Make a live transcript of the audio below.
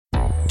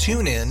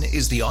TuneIn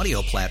is the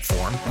audio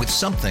platform with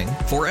something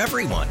for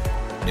everyone.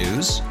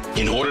 News.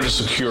 In order to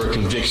secure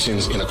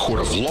convictions in a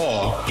court of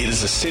law, it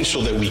is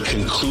essential that we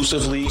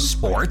conclusively.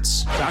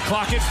 Sports. Shot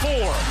clock at 4.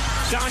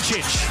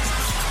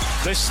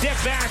 Doncic. The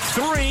step back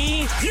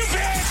 3. You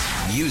bet.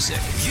 Music.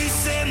 You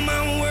set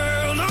my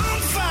world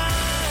on fire.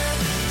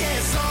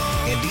 Yes,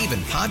 and even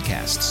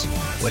podcasts.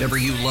 Whatever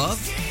you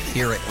love,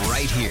 hear it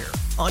right here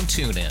on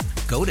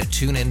TuneIn. Go to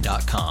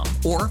TuneIn.com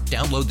or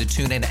download the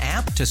TuneIn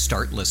app to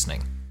start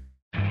listening.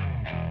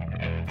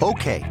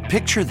 Okay,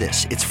 picture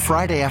this. It's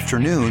Friday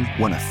afternoon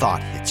when a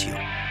thought hits you.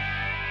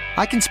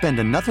 I can spend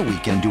another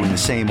weekend doing the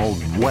same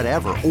old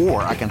whatever,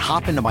 or I can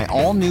hop into my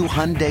all-new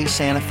Hyundai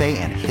Santa Fe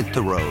and hit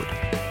the road.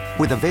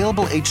 With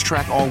available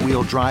H-Track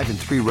all-wheel drive and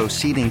 3-row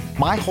seating,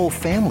 my whole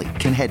family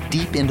can head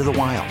deep into the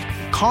wild.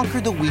 Conquer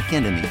the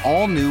weekend in the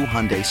all-new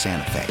Hyundai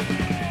Santa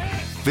Fe.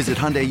 Visit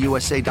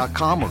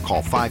HyundaiUSA.com or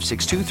call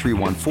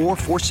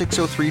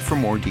 562-314-4603 for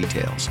more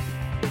details.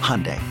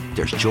 Hyundai,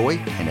 there's joy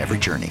in every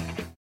journey.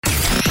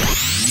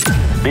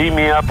 Beat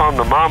me up on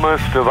the mamas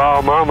of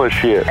all mama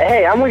shit.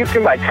 Hey, I'm looking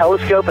through my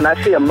telescope and I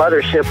see a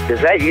mothership. Is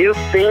that you?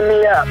 Beam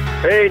me up.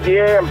 Hey,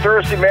 DA, I'm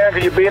thirsty, man.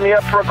 Could you beam me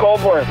up for a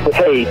cold one?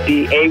 Hey,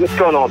 DA, what's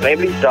going on,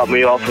 baby? Stop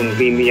me off and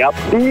beam me up.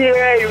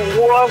 Yay,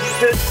 what's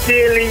the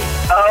silly?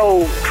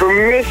 Oh,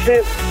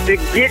 permission to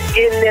get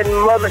in that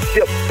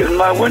mothership. Is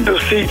my window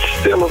seat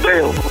still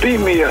available?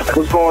 Beam me up.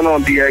 What's going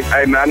on, DA?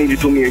 Hey, man, I need you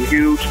to do me a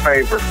huge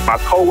favor. My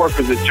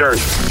co-worker's a jerk.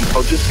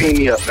 So just beam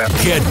me up, man.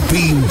 Get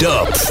beamed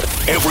up.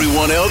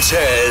 Everyone else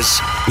has.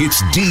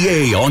 It's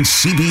DA on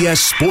CBS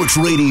Sports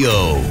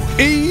Radio.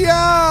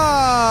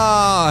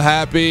 Yeah!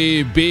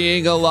 Happy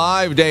Being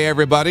Alive Day,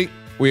 everybody.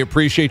 We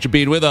appreciate you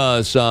being with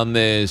us on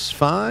this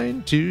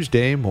fine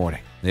Tuesday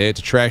morning. It's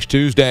a Trash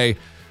Tuesday.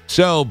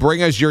 So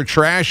bring us your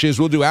trashes.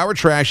 We'll do our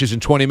trashes in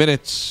 20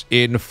 minutes.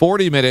 In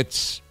 40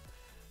 minutes,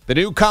 the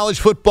new college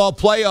football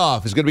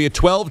playoff is going to be a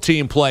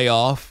 12-team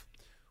playoff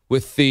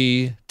with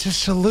the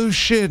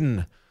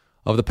dissolution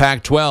of the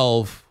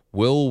Pac-12.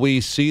 Will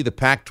we see the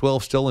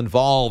Pac-12 still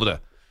involved?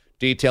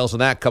 Details on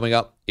that coming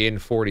up in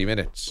 40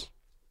 minutes.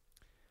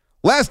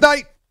 Last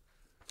night,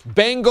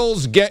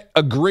 Bengals get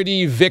a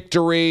gritty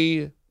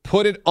victory,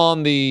 put it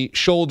on the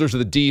shoulders of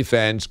the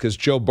defense because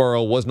Joe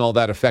Burrow wasn't all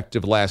that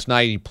effective last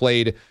night. He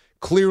played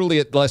clearly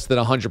at less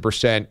than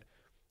 100%,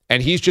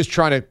 and he's just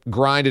trying to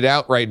grind it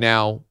out right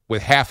now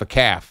with half a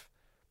calf.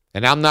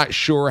 And I'm not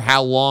sure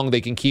how long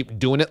they can keep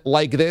doing it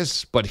like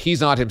this, but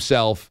he's not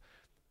himself.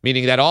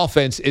 Meaning that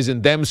offense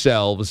isn't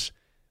themselves,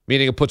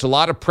 meaning it puts a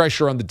lot of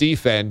pressure on the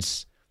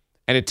defense,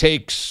 and it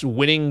takes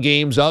winning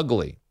games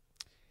ugly.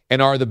 And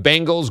are the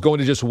Bengals going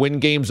to just win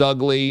games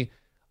ugly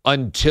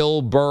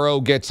until Burrow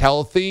gets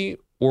healthy,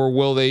 or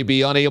will they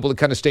be unable to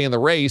kind of stay in the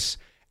race?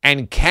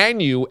 And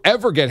can you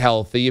ever get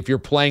healthy if you're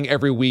playing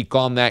every week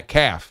on that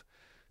calf?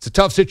 It's a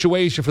tough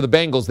situation for the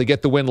Bengals. They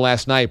get the win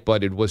last night,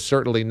 but it was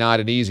certainly not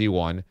an easy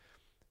one.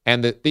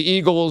 And the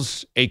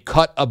Eagles, a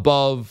cut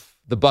above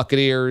the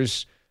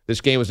Buccaneers. This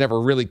game was never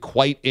really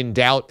quite in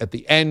doubt at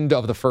the end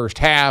of the first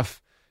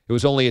half. It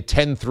was only a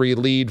 10-3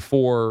 lead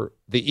for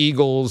the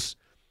Eagles.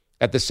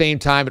 At the same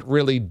time, it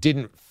really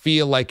didn't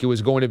feel like it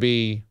was going to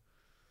be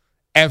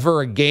ever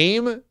a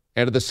game. And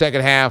in the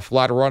second half, a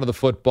lot of run of the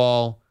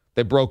football.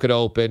 They broke it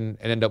open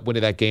and ended up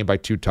winning that game by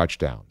 2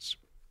 touchdowns.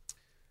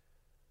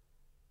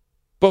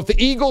 Both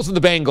the Eagles and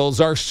the Bengals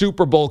are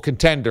Super Bowl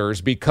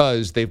contenders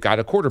because they've got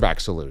a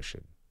quarterback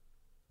solution.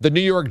 The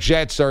New York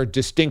Jets are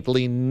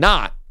distinctly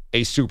not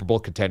a Super Bowl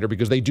contender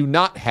because they do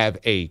not have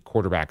a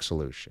quarterback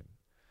solution.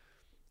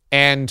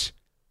 And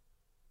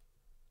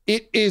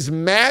it is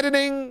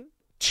maddening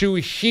to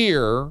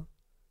hear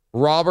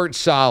Robert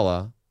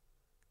Saleh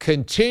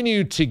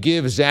continue to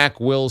give Zach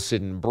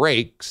Wilson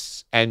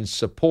breaks and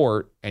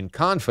support and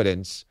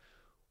confidence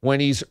when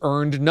he's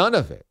earned none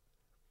of it.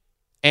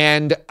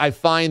 And I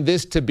find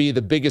this to be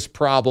the biggest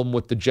problem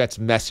with the Jets'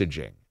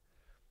 messaging.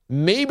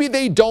 Maybe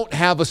they don't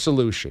have a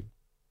solution.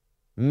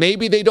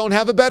 Maybe they don't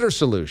have a better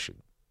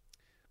solution.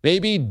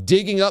 Maybe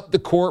digging up the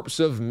corpse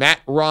of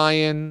Matt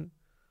Ryan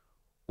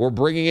or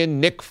bringing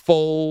in Nick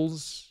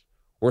Foles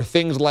or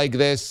things like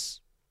this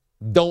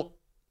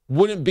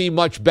wouldn't be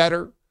much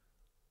better.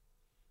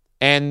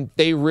 And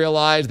they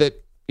realize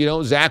that,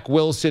 Zach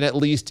Wilson at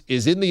least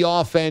is in the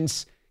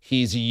offense.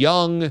 He's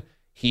young.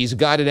 He's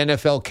got an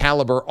NFL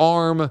caliber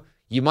arm.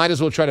 You might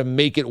as well try to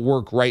make it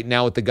work right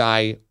now with the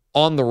guy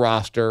on the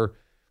roster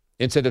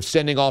instead of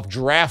sending off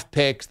draft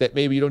picks that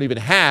maybe you don't even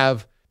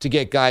have to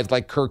get guys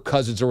like Kirk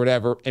Cousins or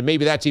whatever, and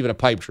maybe that's even a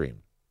pipe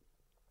dream.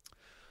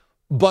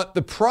 But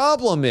the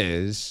problem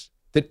is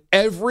that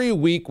every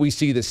week we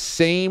see the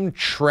same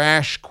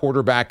trash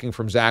quarterbacking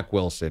from Zach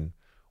Wilson,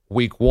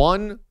 week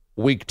 1,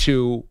 week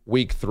 2,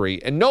 week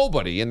 3, and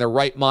nobody in their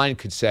right mind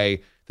could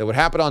say that what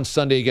happened on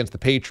Sunday against the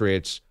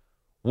Patriots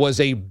was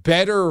a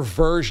better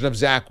version of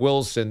Zach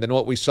Wilson than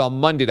what we saw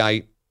Monday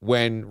night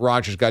when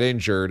Rodgers got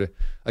injured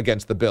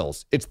against the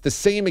Bills. It's the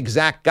same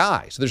exact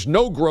guy, so there's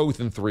no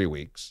growth in 3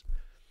 weeks.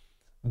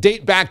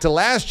 Date back to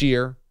last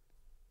year,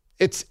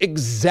 It's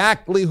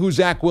exactly who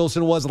Zach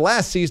Wilson was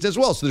last season as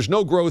well. So there's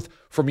no growth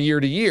from year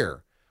to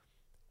year.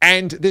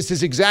 And this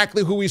is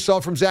exactly who we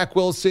saw from Zach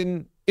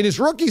Wilson in his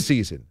rookie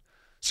season.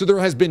 So there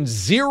has been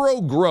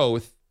zero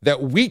growth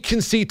that we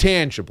can see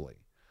tangibly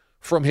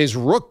from his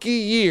rookie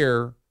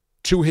year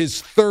to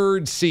his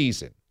third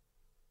season.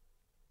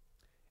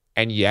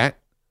 And yet,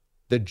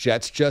 the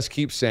Jets just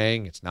keep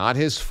saying it's not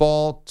his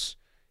fault.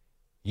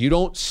 You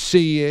don't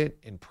see it.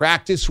 In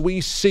practice,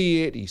 we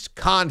see it. He's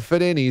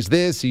confident. He's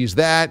this, he's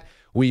that.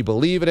 We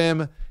believe in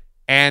him.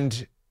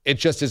 And it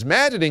just is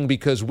maddening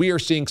because we are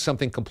seeing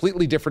something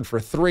completely different for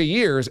 3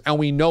 years, and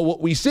we know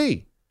what we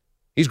see.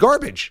 He's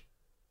garbage.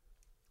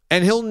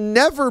 And he'll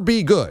never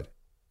be good.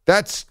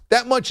 That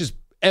much is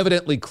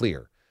evidently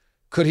clear.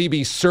 Could he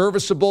be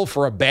serviceable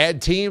for a bad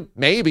team?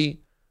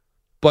 Maybe.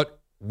 But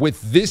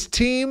with this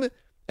team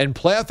and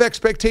playoff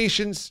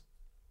expectations,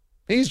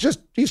 he's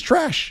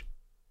trash.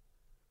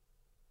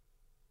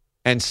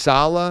 And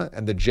Saleh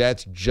and the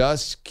Jets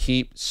just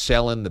keep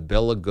selling the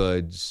bill of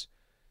goods.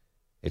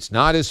 It's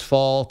not his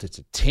fault. It's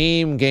a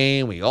team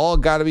game. We all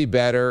got to be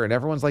better. And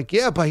everyone's like,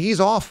 yeah, but he's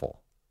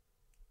awful.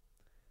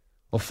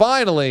 Well,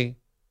 finally,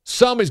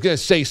 somebody's going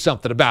to say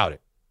something about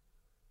it.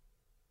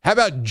 How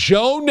about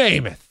Joe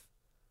Namath,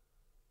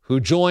 who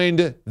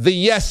joined the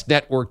Yes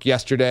Network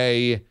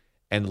yesterday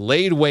and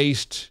laid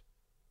waste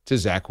to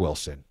Zach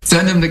Wilson?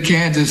 Send him to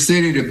Kansas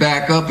City to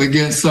back up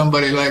against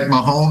somebody like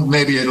Mahomes.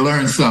 Maybe he'd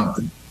learn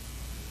something.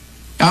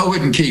 I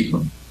wouldn't keep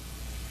him.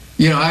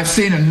 I've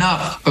seen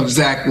enough of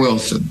Zach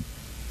Wilson.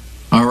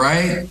 All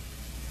right?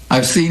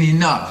 I've seen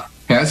enough.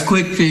 Has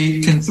quick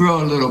feet, can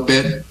throw a little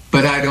bit,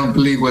 but I don't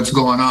believe what's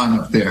going on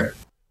up there.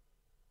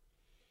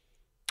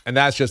 And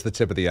that's just the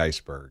tip of the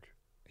iceberg.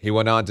 He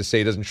went on to say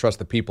he doesn't trust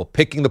the people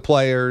picking the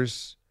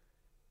players.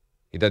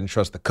 He doesn't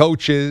trust the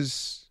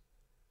coaches.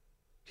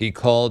 He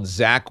called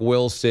Zach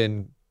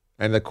Wilson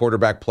and the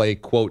quarterback play,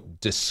 quote,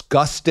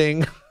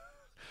 disgusting,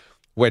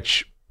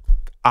 which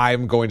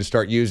I'm going to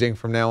start using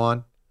from now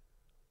on.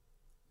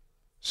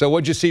 So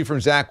what'd you see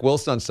from Zach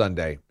Wilson on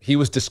Sunday? He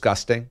was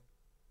disgusting.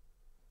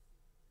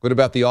 What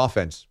about the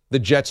offense? The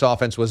Jets'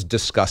 offense was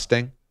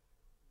disgusting.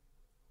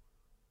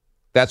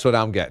 That's what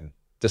I'm getting.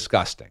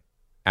 Disgusting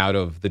out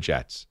of the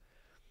Jets.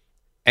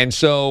 And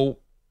so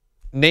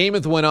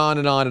Namath went on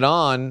and on and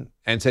on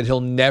and said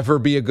he'll never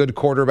be a good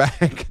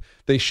quarterback.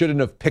 They shouldn't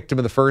have picked him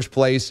in the first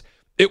place.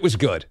 It was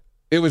good.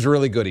 It was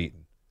really good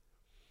eating.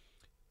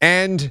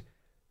 And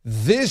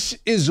this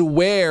is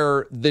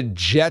where the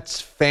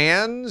Jets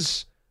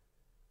fans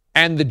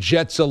and the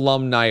Jets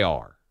alumni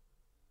are.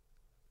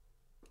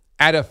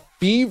 At a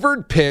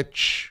fevered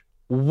pitch,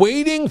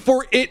 waiting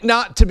for it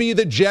not to be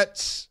the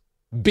Jets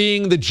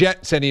being the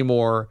Jets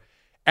anymore.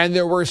 And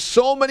there were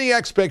so many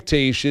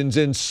expectations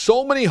and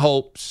so many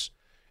hopes,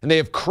 and they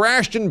have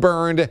crashed and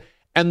burned,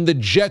 and the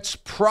Jets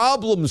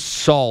problem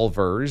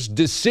solvers,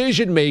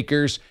 decision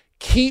makers,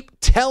 keep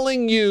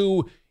telling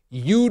you,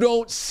 you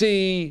don't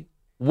see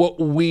what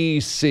we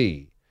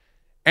see.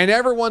 And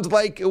everyone's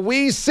like,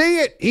 we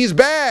see it. He's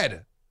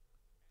bad.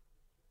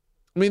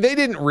 I mean, they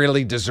didn't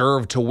really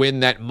deserve to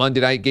win that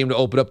Monday night game to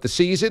open up the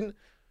season.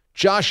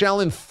 Josh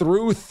Allen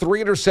threw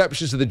 3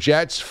 interceptions to the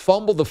Jets,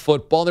 fumbled the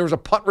football, and there was a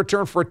punt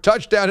return for a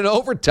touchdown in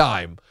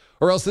overtime.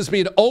 Or else this would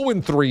be an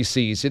 0-3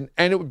 season,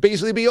 and it would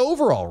basically be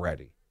over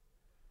already.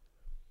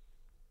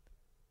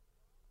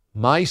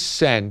 My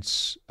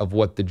sense of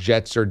what the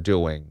Jets are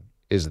doing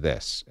is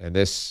this, and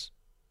this,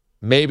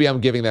 maybe I'm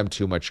giving them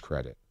too much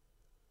credit,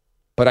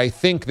 but I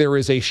think there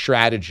is a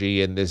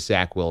strategy in this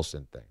Zach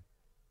Wilson thing.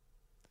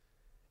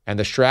 And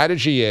the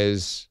strategy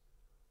is,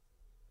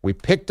 we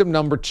picked him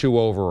number 2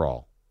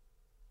 overall.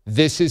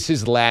 This is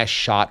his last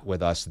shot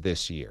with us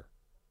this year.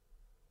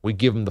 We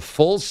give him the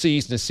full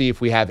season to see if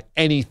we have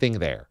anything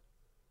there.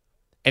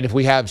 And if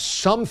we have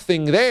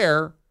something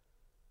there,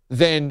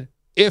 then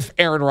if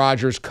Aaron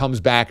Rodgers comes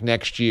back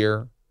next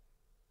year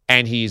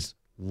and he's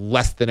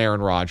less than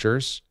Aaron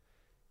Rodgers,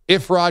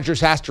 if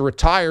Rodgers has to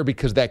retire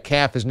because that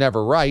calf is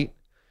never right,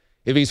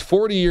 if he's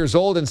 40 years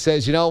old and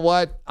says, you know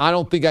what, I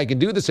don't think I can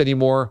do this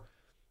anymore,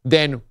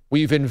 then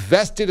we've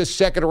invested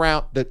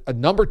a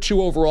number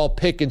 2 overall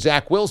pick in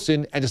Zach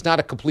Wilson, and it's not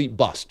a complete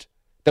bust.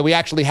 That we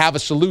actually have a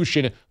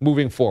solution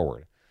moving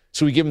forward.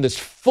 So we give him this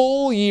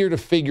full year to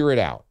figure it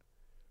out.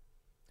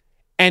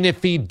 And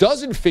if he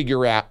doesn't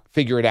figure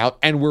it out,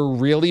 and we're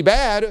really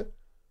bad,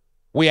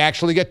 we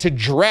actually get to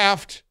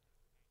draft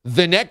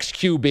the next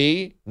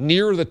QB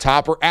near the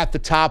top or at the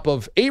top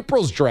of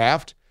April's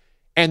draft.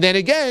 And then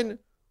again,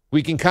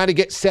 we can kind of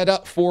get set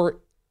up for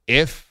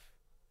if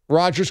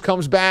Rodgers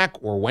comes back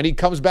or when he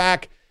comes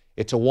back,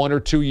 it's a 1 or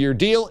 2 year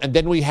deal. And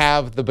then we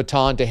have the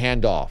baton to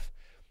hand off.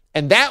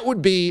 And that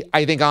would be,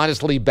 I think,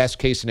 honestly, best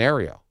case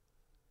scenario.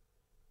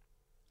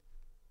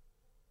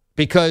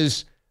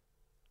 Because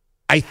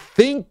I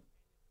think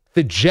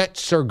the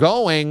Jets are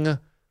going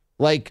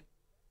like,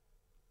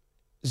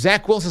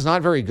 Zach Wilson's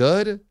not very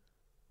good,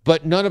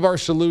 but none of our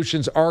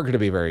solutions are going to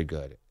be very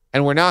good.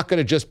 And we're not going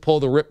to just pull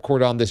the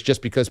ripcord on this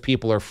just because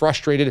people are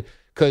frustrated,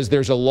 because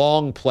there's a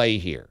long play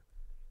here.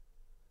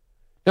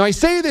 Now, I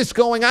say this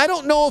going, I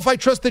don't know if I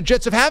trust the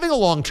Jets of having a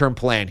long-term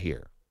plan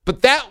here.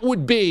 But that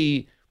would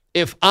be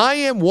if I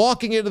am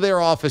walking into their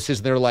offices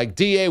and they're like,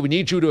 DA, we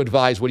need you to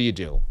advise. What do you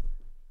do?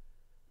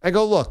 I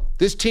go, look,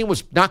 this team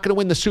was not going to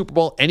win the Super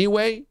Bowl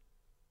anyway.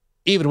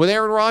 Even with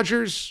Aaron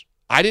Rodgers,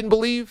 I didn't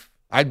believe.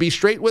 I'd be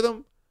straight with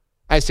him.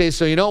 I say,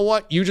 so you know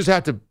what? You just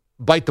have to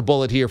bite the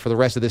bullet here for the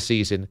rest of the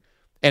season.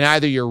 And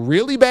either you're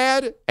really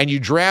bad and you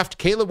draft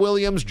Caleb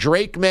Williams,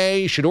 Drake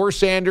May, Shedeur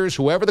Sanders,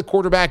 whoever the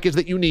quarterback is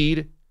that you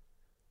need.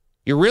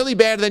 You're really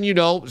bad, then you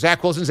know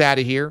Zach Wilson's out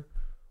of here.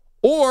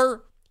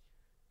 Or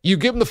you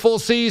give him the full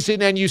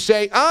season and you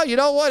say, oh, you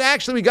know what?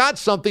 Actually, we got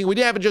something. We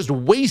haven't just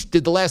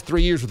wasted the last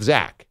 3 years with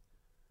Zach.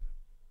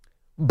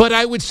 But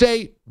I would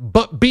say,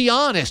 but be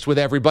honest with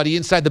everybody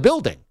inside the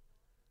building.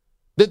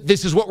 That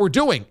this is what we're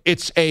doing.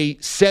 It's a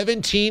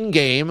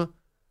 17-game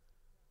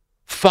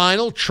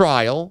final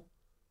trial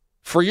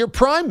for your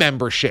Prime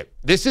membership.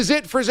 This is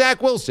it for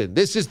Zach Wilson.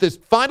 This is the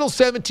final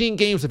 17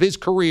 games of his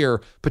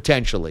career,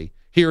 potentially,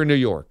 here in New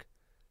York.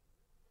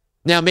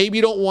 Now, maybe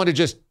you don't want to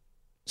just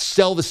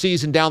sell the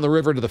season down the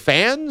river to the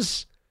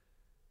fans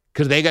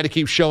because they got to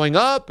keep showing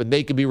up and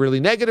they can be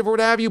really negative or what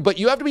have you, but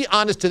you have to be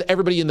honest to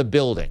everybody in the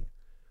building.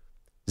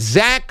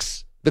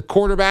 Zach's the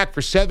quarterback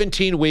for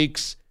 17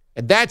 weeks,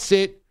 and that's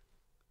it.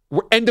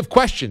 We're end of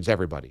questions,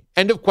 everybody.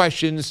 End of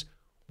questions.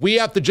 We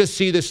have to just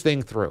see this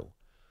thing through.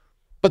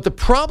 But the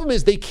problem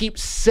is they keep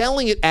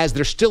selling it as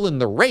they're still in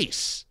the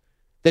race,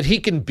 that he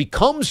can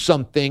become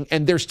something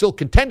and they're still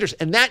contenders,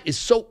 and that is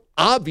so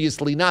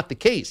obviously not the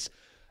case.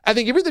 I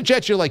think if you're the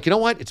Jets, you're like, you know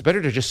what? It's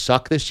better to just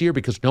suck this year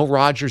because no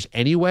Rodgers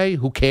anyway.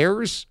 Who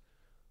cares?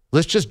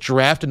 Let's just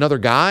draft another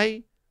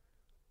guy.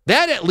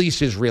 That at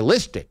least is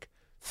realistic.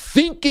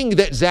 Thinking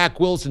that Zach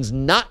Wilson's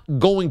not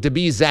going to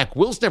be Zach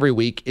Wilson every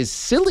week is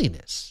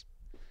silliness.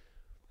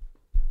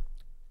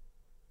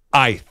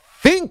 I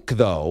think,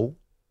 though,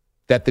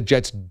 that the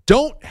Jets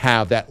don't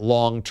have that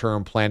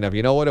long-term plan of,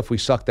 you know what, if we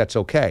suck, that's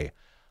okay.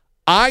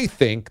 I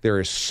think there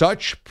is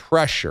such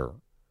pressure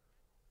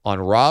on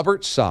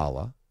Robert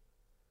Saleh.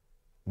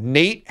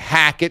 Nate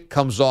Hackett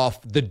comes off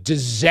the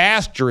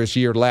disastrous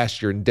year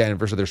last year in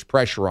Denver, so there's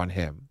pressure on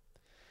him.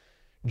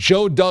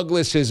 Joe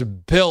Douglas is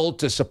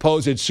built a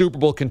supposed Super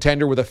Bowl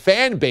contender with a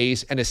fan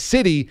base and a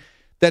city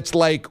that's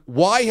like,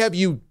 why have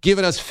you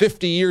given us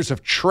 50 years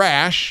of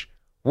trash?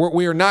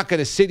 We are not going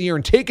to sit here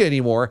and take it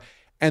anymore.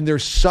 And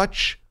there's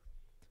such,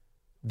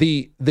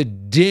 the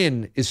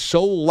din is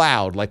so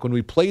loud. Like when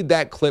we played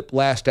that clip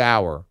last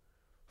hour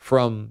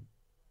from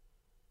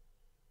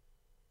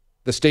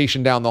the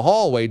station down the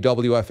hallway,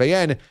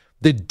 WFAN,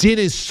 the din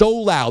is so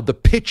loud, the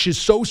pitch is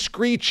so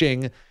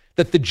screeching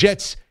that the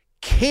Jets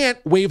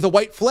can't wave the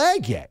white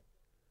flag yet.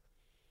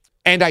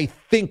 And I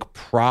think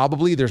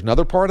probably there's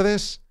another part of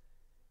this,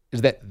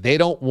 is that they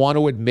don't want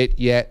to admit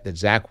yet that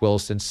Zach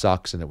Wilson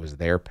sucks and it was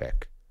their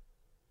pick.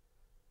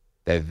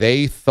 That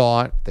they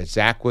thought that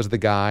Zach was the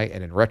guy,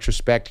 and in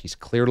retrospect, he's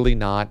clearly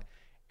not.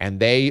 And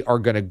they are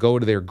going to go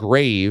to their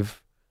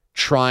grave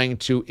trying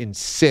to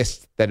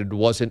insist that it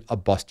wasn't a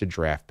busted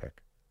draft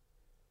pick.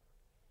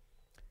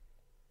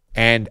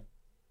 And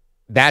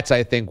that's,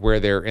 I think,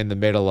 where they're in the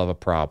middle of a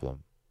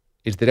problem,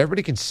 is that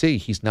everybody can see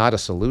he's not a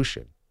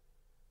solution.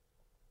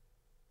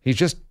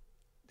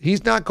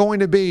 He's not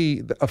going to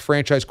be a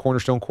franchise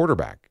cornerstone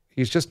quarterback.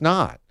 He's just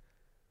not.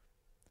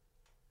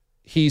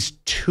 He's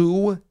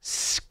too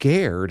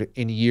scared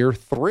in year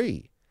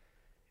 3.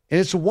 And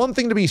it's one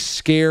thing to be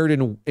scared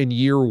in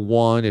year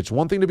 1. It's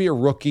one thing to be a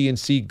rookie and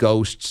see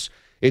ghosts.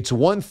 It's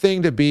one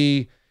thing to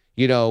be,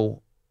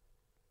 out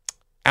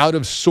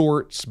of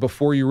sorts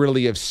before you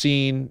really have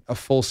seen a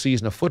full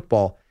season of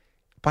football.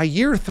 By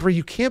year 3,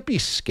 you can't be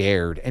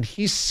scared. And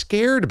he's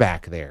scared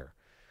back there.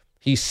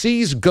 He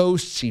sees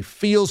ghosts. He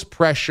feels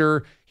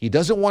pressure. He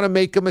doesn't want to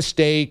make a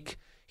mistake.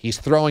 He's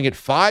throwing it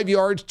 5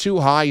 yards too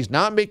high. He's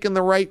not making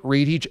the right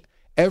read.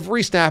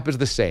 Every snap is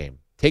the same.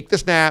 Take the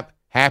snap,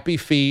 happy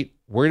feet,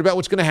 worried about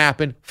what's going to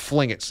happen,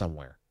 fling it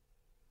somewhere.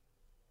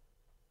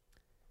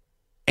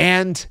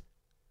 And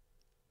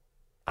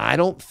I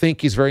don't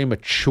think he's very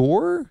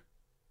mature.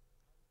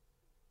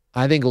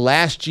 I think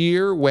last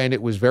year when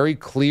it was very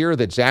clear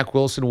that Zach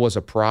Wilson was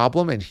a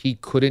problem and he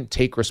couldn't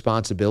take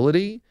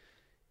responsibility,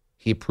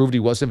 he proved he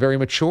wasn't very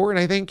mature, and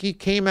I think he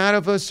came out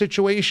of a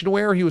situation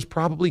where he was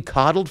probably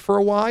coddled for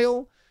a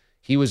while.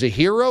 He was a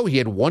hero. He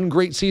had one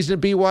great season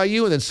at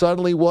BYU, and then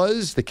suddenly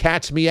was the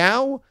cat's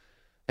meow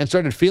and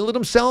started feeling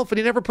himself, and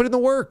he never put in the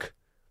work.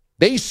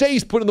 They say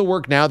he's put in the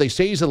work now. They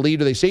say he's a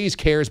leader. They say he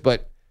cares,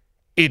 but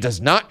it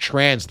does not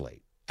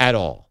translate at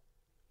all.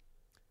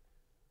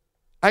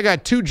 I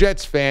got 2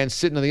 Jets fans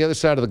sitting on the other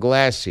side of the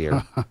glass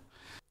here.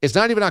 It's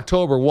not even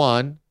October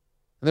 1, and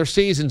their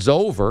season's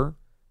over.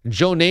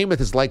 Joe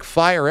Namath is like,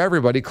 fire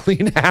everybody,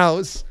 clean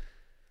house.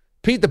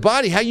 Pete the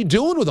Body, how you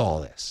doing with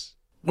all this?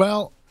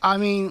 Well, I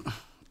mean,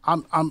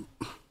 I'm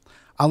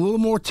a little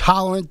more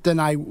tolerant than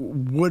I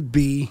would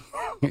be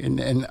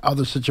in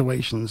other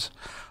situations.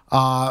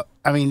 I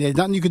mean, there's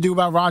nothing you can do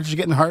about Rodgers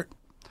getting hurt.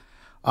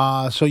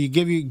 So you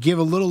give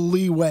a little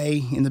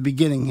leeway in the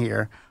beginning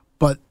here,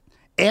 but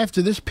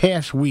after this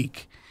past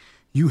week,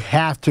 you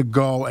have to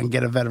go and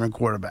get a veteran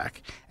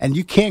quarterback. And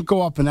you can't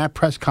go up in that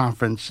press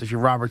conference if you're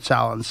Robert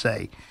Saleh and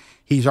say,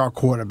 he's our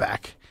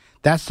quarterback.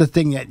 That's the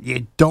thing that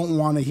you don't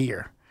want to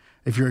hear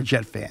if you're a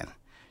Jet fan.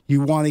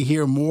 You want to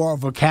hear more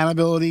of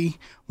accountability,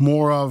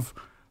 more of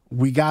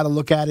we got to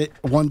look at it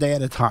one day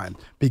at a time,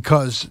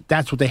 because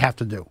that's what they have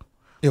to do.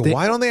 Yeah,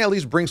 why don't they at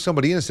least bring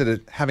somebody in instead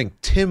of having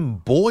Tim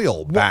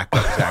Boyle back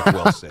up Zach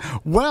Wilson?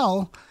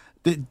 Well,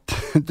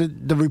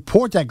 the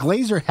report that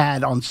Glazer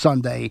had on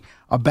Sunday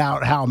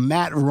about how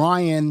Matt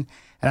Ryan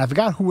and I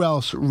forgot who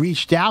else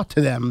reached out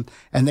to them,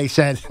 and they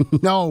said,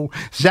 no,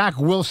 Zach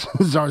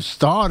Wilson's our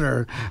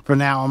starter for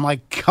now. I'm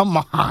like, come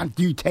on,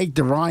 you take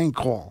the Ryan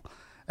call.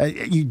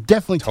 You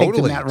definitely take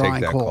the Matt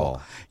Ryan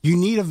call. You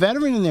need a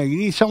veteran in there. You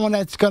need someone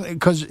that's going to,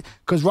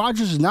 because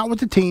Rodgers is not with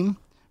the team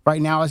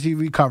right now as he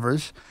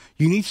recovers.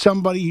 You need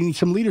somebody, you need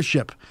some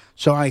leadership.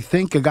 So I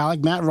think a guy like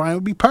Matt Ryan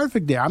would be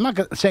perfect there. I'm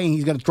not saying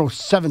he's going to throw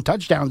 7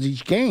 touchdowns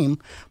each game,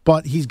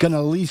 but he's going to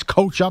at least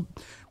coach up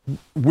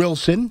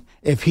Wilson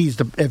if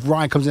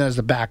Ryan comes in as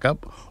the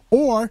backup,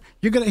 or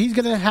he's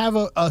gonna have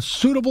a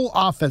suitable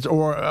offense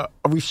or a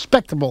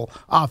respectable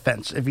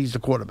offense if he's the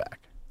quarterback.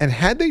 And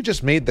had they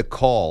just made the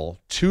call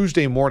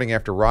Tuesday morning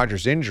after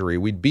Rodgers' injury,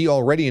 we'd be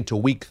already into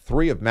week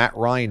 3 of Matt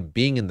Ryan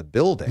being in the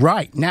building.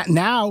 Right.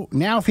 Now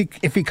if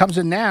he comes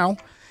in now,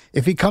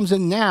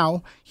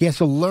 he has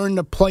to learn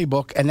the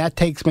playbook, and that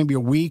takes maybe a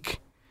week.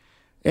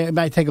 It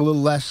might take a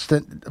little less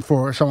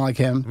for someone like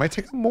him. It might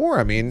take more.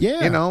 I mean,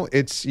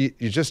 it's you're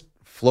just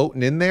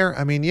floating in there.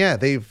 I mean,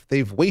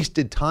 they've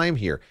wasted time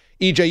here.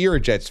 EJ, you're a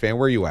Jets fan.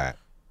 Where are you at?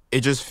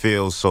 It just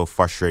feels so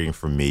frustrating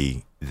for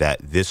me that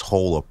this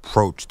whole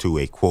approach to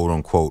a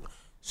quote-unquote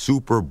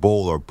Super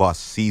Bowl or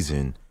bust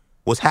season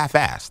was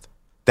half-assed.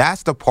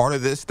 That's the part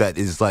of this that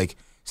is like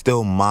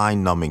still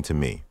mind-numbing to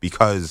me,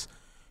 because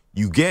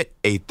you get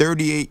a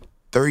 38,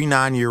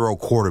 39-year-old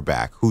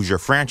quarterback who's your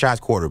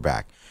franchise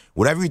quarterback.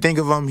 Whatever you think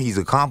of him, he's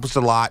accomplished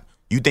a lot.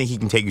 You think he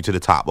can take you to the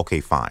top. Okay,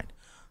 fine.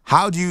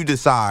 How do you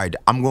decide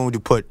I'm going to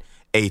put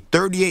a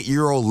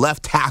 38-year-old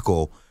left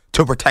tackle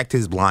to protect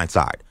his blind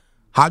side?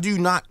 How do you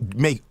not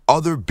make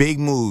other big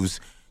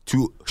moves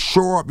to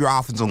shore up your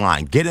offensive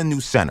line, get a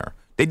new center?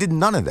 They did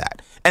none of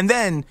that. And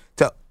then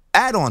to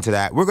add on to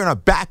that, we're going to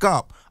back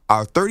up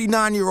our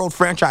 39-year-old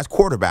franchise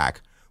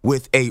quarterback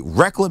with a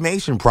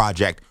reclamation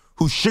project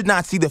who should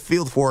not see the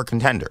field for a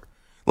contender.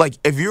 Like,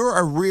 if you're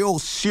a real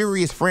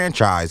serious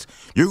franchise,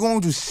 you're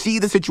going to see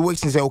the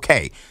situation and say,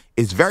 okay,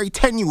 it's very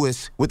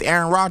tenuous with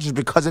Aaron Rodgers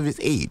because of his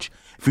age.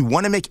 If we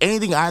want to make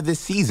anything out of this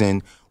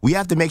season, we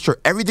have to make sure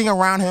everything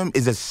around him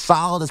is as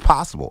solid as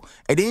possible.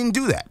 And they didn't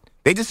do that.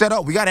 They just said,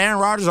 oh, we got Aaron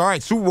Rodgers. All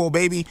right, Super Bowl,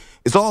 baby.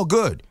 It's all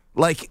good.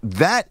 Like,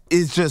 that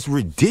is just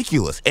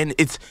ridiculous. And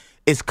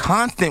it's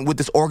constant with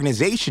this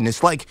organization.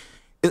 It's like,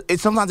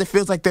 sometimes it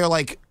feels like they're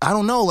like, I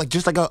don't know, like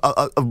just like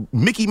a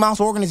Mickey Mouse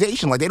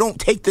organization. Like, they don't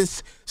take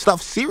this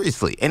stuff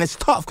seriously. And it's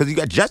tough because you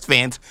got Jets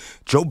fans.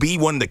 Joe B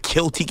wanted to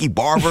kill Tiki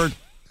Barber.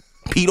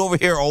 Pete over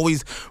here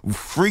always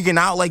freaking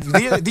out. Like,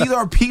 these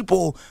are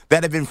people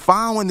that have been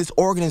following this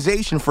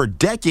organization for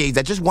decades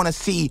that just want to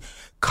see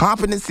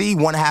competency,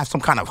 want to have some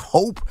kind of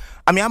hope.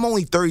 I mean, I'm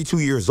only 32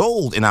 years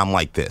old, and I'm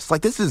like this.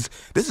 Like, this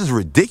is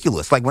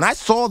ridiculous. Like, when I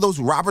saw those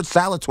Robert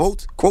Saleh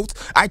quotes,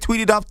 I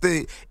tweeted up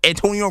the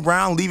Antonio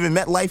Brown leaving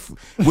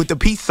MetLife with the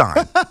peace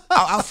sign.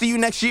 I'll see you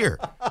next year.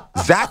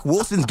 Zach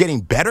Wilson's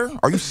getting better?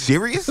 Are you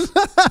serious?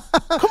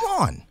 Come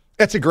on.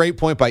 That's a great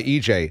point by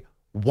EJ.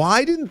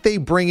 Why didn't they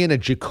bring in a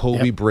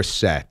Jacoby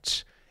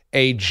Brissett,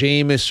 a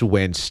Jameis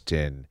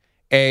Winston,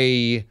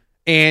 a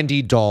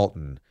Andy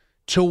Dalton,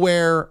 to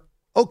where,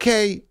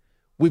 okay,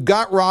 we've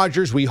got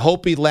Rodgers, we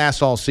hope he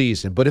lasts all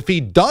season, but if he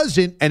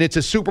doesn't and it's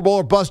a Super Bowl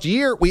or bust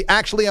year, we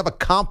actually have a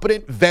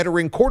competent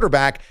veteran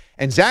quarterback,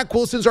 and Zach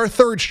Wilson's our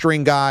third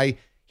string guy.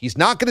 He's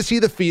not going to see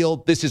the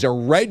field. This is a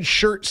red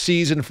shirt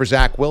season for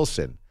Zach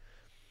Wilson.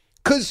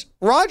 Because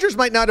Rodgers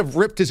might not have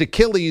ripped his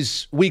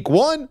Achilles week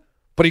 1,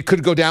 but he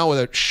could go down with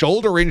a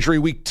shoulder injury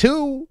week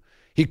 2.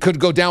 He could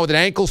go down with an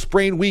ankle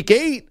sprain week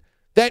 8.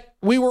 That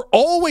we were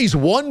always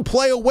one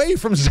play away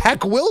from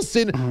Zach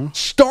Wilson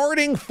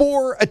starting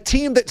for a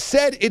team that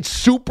said it's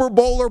Super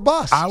Bowl or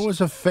bust. I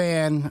was a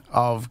fan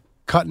of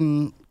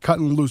cutting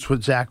loose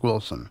with Zach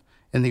Wilson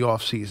in the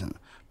offseason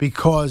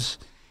because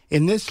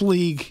in this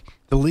league,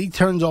 the league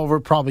turns over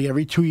probably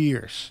every 2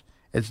 years.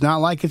 It's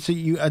not like it's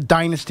a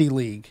dynasty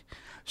league.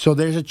 So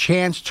there's a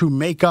chance to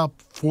make up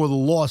for the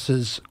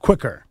losses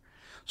quicker.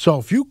 So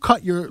if you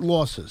cut your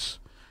losses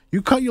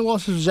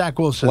with Zach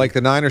Wilson. Like the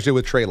Niners did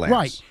with Trey Lance.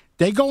 Right.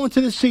 They go into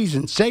the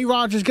season. Say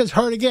Rodgers gets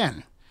hurt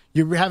again.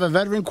 You have a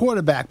veteran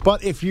quarterback.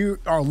 But if you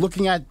are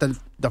looking at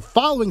the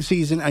following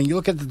season and you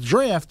look at the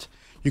draft,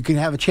 you can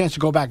have a chance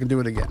to go back and do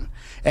it again.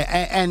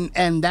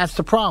 And that's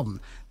the problem.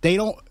 They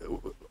don't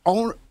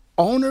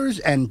owners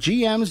and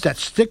GMs that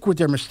stick with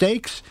their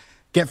mistakes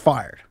get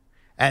fired.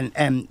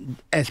 And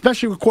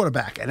especially with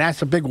quarterback. And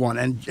that's a big one.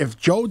 And if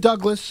Joe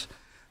Douglas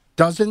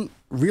doesn't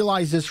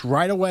realize this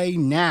right away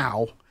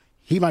now,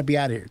 he might be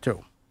out of here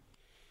too.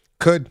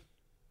 Could.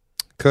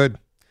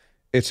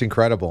 It's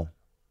incredible.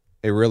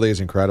 It really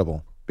is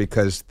incredible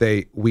because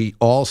we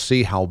all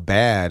see how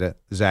bad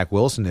Zach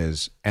Wilson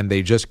is, and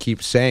they just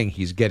keep saying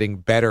he's getting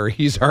better.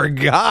 He's our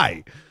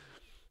guy.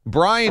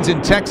 Brian's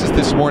in Texas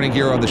this morning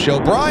here on the show.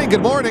 Brian,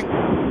 good morning.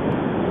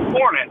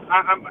 Morning.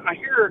 I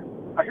hear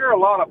a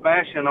lot of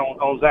bashing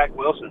on Zach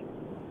Wilson,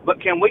 but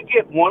can we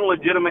get one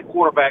legitimate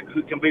quarterback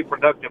who can be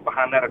productive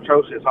behind that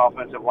atrocious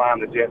offensive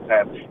line the Jets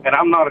have? And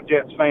I'm not a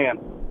Jets fan,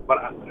 but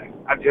I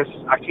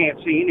can't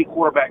see any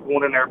quarterback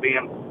going in there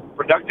being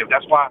productive.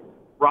 That's why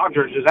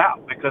Rodgers is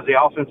out, because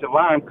the offensive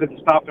line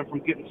couldn't stop him from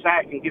getting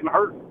sacked and getting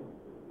hurt.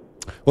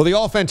 Well, the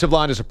offensive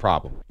line is a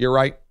problem. You're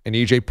right, and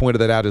EJ pointed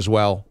that out as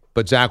well.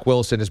 But Zach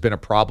Wilson has been a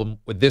problem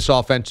with this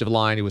offensive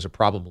line. He was a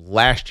problem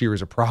last year. He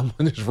was a problem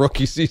in his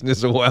rookie season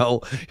as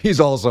well. He's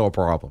also a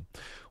problem.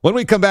 When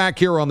we come back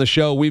here on the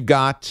show, we've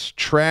got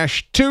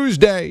Trash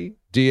Tuesday.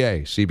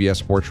 DA, CBS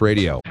Sports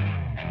Radio.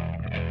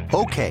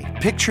 Okay,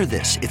 picture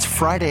this. It's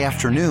Friday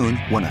afternoon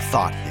when a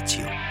thought hits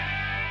you.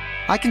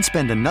 I can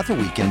spend another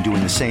weekend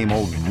doing the same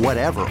old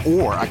whatever,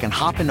 or I can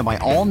hop into my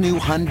all-new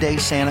Hyundai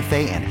Santa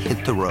Fe and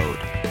hit the road.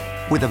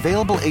 With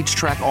available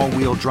H-Track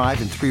all-wheel drive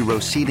and 3-row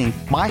seating,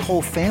 my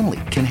whole family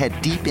can head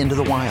deep into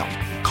the wild.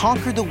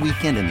 Conquer the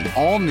weekend in the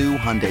all-new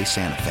Hyundai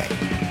Santa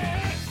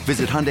Fe.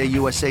 Visit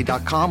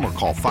HyundaiUSA.com or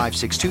call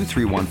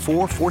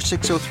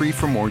 562-314-4603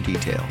 for more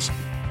details.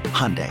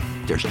 Hyundai,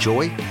 there's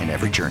joy in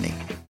every journey.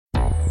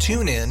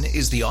 TuneIn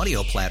is the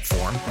audio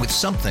platform with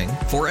something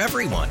for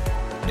everyone.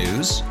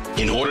 News.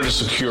 In order to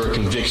secure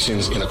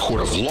convictions in a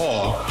court of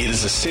law, it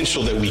is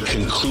essential that we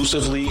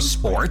conclusively.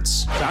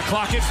 Sports. Shot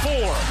clock at 4.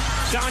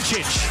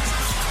 Doncic.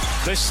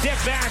 The step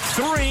back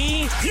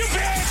 3. You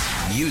bet.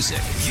 Music.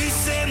 You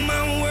set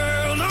my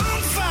world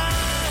on fire.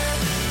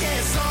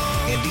 Yes,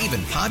 and even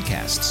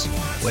podcasts.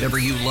 Whatever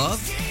you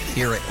love,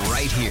 hear it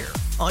right here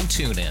on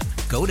TuneIn.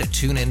 Go to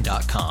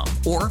TuneIn.com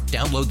or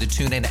download the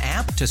TuneIn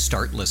app to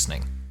start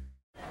listening.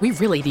 We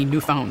really need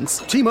new phones.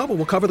 T-Mobile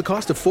will cover the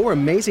cost of 4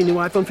 amazing new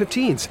iPhone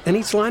 15s, and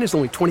each line is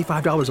only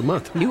 $25 a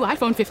month. New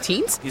iPhone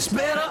 15s? It's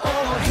better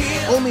over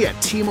here. Only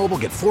at T-Mobile,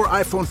 get 4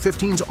 iPhone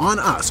 15s on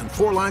us and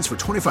 4 lines for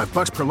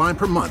 $25 per line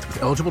per month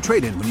with eligible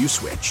trade-in when you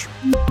switch.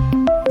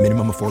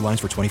 Minimum of 4 lines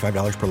for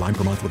 $25 per line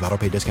per month with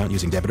autopay discount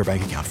using debit or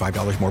bank account.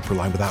 $5 more per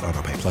line without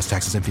autopay, plus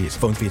taxes and fees.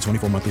 Phone fee at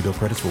 24 monthly bill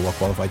credits for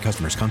well-qualified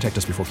customers. Contact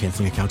us before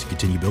canceling account to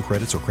continue bill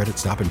credits or credit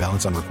stop and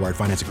balance on required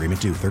finance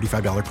agreement due.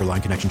 $35 per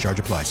line connection charge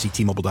applies. See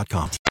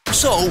T-Mobile.com.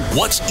 So,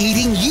 what's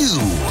eating you?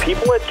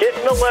 People that get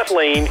in the left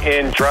lane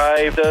and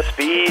drive the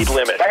speed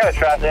limit. I gotta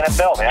trash the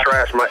NFL, man.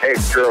 Trash my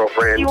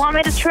ex-girlfriend. You want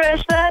me to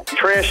trash that?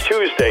 Trash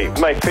Tuesday,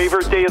 my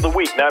favorite day of the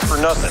week, not for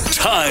nothing.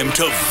 Time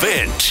to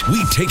vent.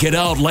 We take it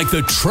out like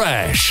the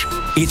trash.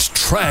 It's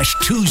Trash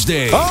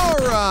Tuesday. All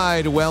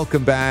right,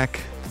 welcome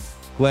back.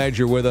 Glad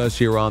you're with us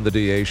here on the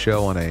DA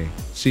Show on a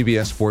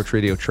CBS Sports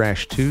Radio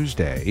Trash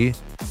Tuesday.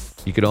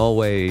 You can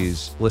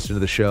always listen to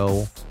the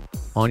show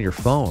on your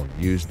phone.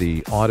 Use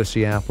the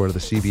Odyssey app or the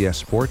CBS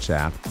Sports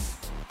app.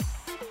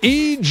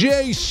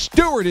 EJ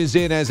Stewart is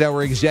in as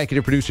our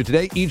executive producer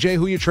today. EJ,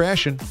 who you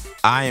trashing?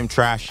 I am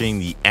trashing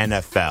the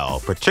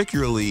NFL,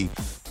 particularly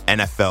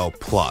NFL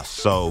Plus.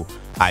 So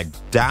I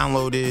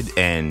downloaded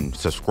and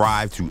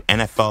subscribed to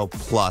NFL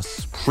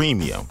Plus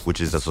Premium, which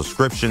is a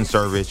subscription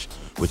service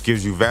which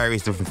gives you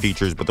various different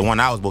features. But the one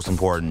I was most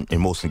important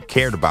and most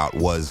cared about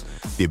was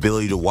the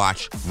ability to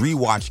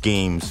rewatch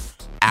games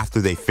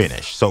after they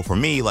finish. So for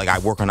me, like, I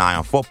work on Eye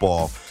on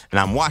Football, and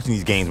I'm watching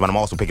these games, but I'm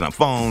also picking up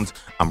phones.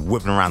 I'm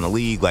whipping around the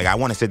league. Like, I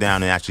want to sit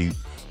down and actually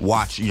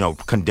watch,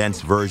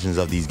 condensed versions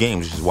of these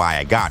games, which is why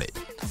I got it.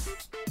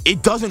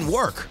 It doesn't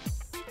work.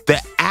 The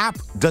app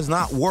does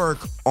not work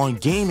on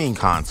gaming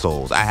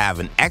consoles. I have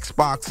an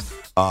Xbox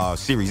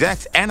Series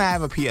X, and I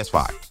have a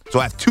PS5. So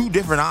I have 2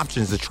 different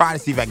options to try to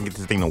see if I can get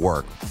this thing to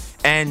work.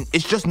 And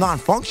it's just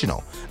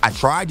non-functional. I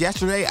tried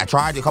yesterday. I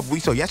tried a couple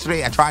weeks ago.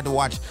 Yesterday, I tried to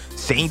watch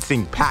Saints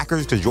and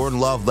Packers because Jordan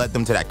Love led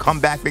them to that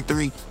comeback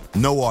victory.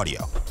 No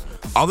audio.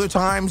 Other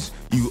times,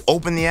 you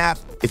open the app,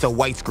 it's a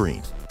white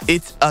screen.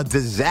 It's a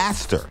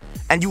disaster.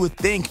 And you would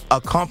think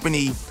a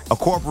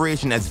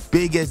corporation as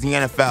big as the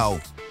NFL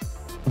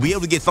would be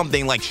able to get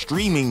something like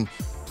streaming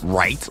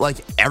right, like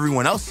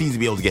everyone else seems to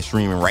be able to get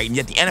streaming right, and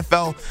yet the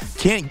NFL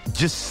can't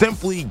just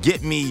simply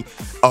get me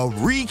a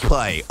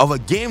replay of a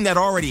game that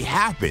already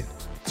happened.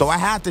 So I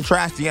have to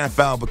trash the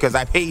NFL because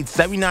I paid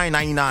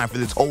 $79.99 for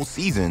this whole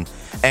season,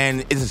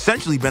 and it's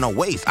essentially been a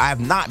waste. I have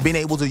not been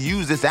able to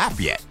use this app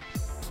yet.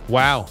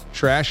 Wow,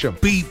 trash them.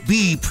 Beep,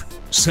 beep.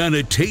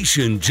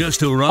 Sanitation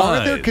just arrived.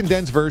 Are there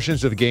condensed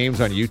versions of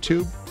games on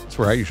YouTube? That's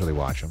where I usually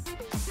watch them.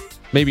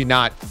 Maybe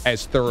not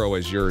as thorough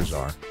as yours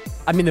are.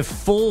 I mean, the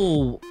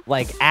full,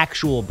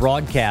 actual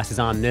broadcast is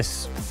on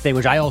this thing,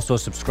 which I also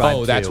subscribe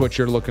to. Oh, that's what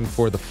you're looking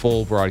for, the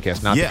full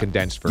broadcast, not the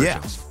condensed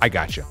versions. Yeah. I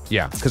got you.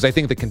 Yeah, because I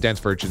think the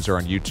condensed versions are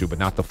on YouTube, but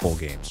not the full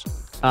games.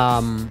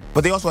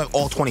 But they also have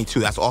all 22.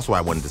 That's also what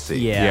I wanted to see.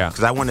 Yeah.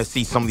 Because I wanted to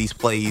see some of these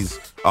plays,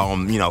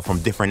 from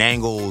different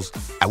angles.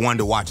 I wanted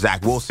to watch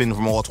Zach Wilson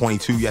from all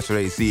 22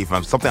 yesterday to see if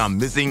something I'm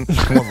missing.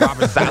 When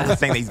Robert Saleh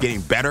saying that he's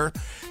getting better.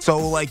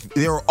 So,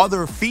 there are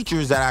other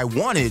features that I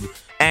wanted.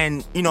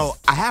 And,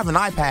 I have an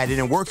iPad and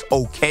it works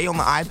okay on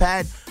the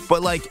iPad.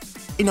 But,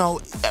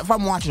 if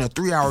I'm watching a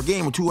 3-hour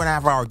game or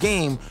 2.5-hour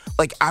game,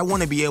 I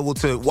want to be able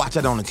to watch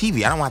that on the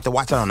TV. I don't have to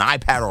watch that on an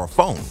iPad or a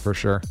phone. For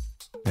sure.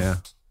 Yeah.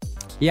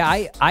 Yeah,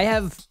 I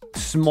have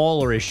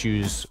smaller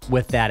issues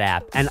with that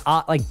app. And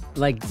like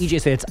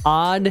EJ said, it's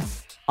odd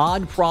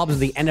problems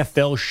the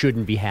NFL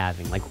shouldn't be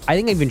having. I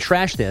think I even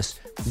trashed this.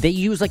 They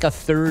use a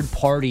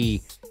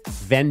third-party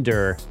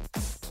vendor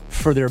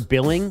for their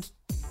billing.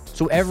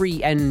 So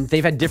and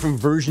they've had different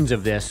versions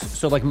of this.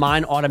 So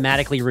mine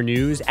automatically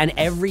renews. And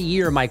every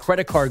year my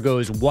credit card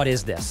goes, what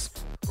is this?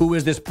 Who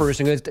is this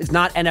person? It's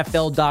not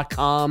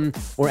NFL.com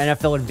or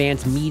NFL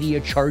Advanced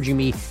Media charging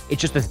me. It's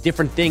just a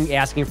different thing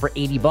asking for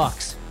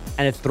 $80.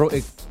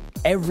 And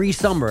every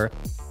summer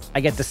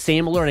I get the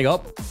same alert. I go,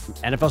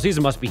 NFL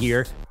season must be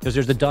here because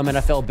there's the dumb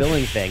NFL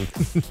billing thing.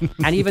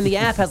 And even the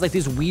app has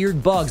these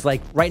weird bugs.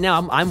 Right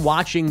now I'm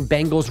watching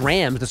Bengals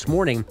Rams this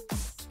morning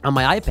on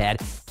my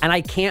iPad, and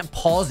I can't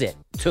pause it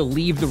to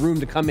leave the room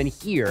to come in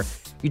here.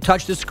 You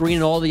touch the screen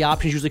and all the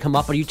options usually come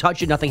up, but you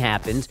touch it, nothing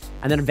happens.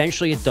 And then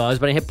eventually it does,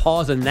 but I hit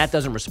pause and that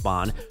doesn't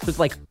respond. So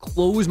it's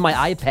close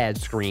my iPad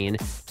screen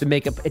to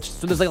make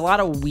so there's a lot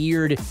of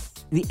weird.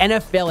 The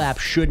NFL app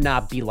should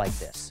not be like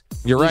this.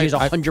 You're right. He's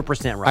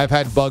 100% right. I've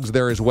had bugs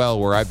there as well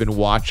where I've been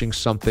watching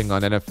something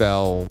on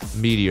NFL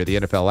Media, the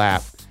NFL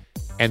app,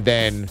 and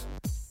then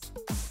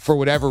for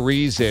whatever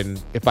reason,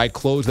 if I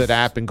close that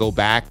app and go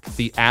back,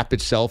 the app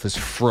itself is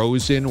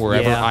frozen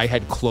wherever I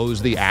had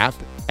closed the app,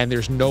 and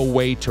there's no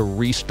way to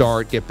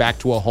restart, get back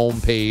to a home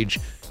page.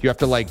 You have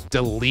to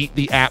delete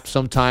the app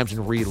sometimes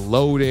and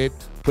reload it,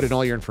 put in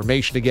all your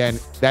information again.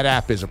 That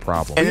app is a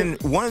problem. And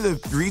then one of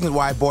the reasons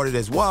why I bought it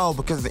as well,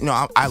 because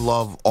I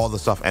love all the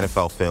stuff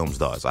NFL Films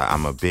does.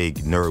 I'm a big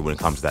nerd when it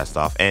comes to that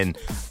stuff. And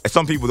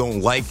some people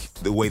don't like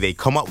the way they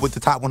come up with the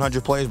top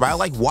 100 players, but I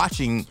like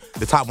watching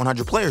the top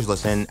 100 players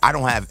list. And I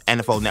don't have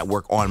NFL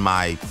Network on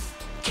my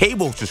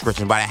cable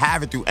subscription, but I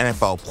have it through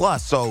NFL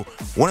Plus. So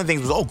one of the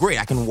things was, great,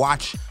 I can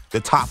watch the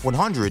top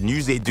 100. And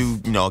usually they do,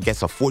 I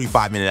guess a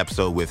 45-minute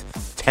episode with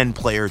 10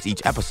 players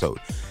each episode.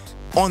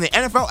 On the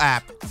NFL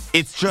app,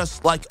 it's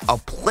just a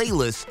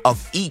playlist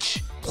of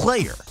each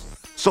player.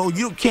 So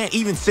you can't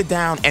even sit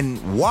down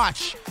and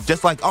watch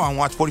just I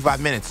watch 45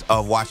 minutes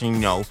of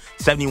watching,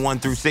 71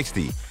 through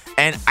 60.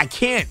 And I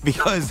can't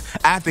because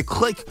I have to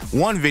click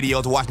one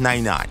video to watch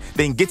 99,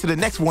 then get to the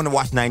next one to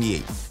watch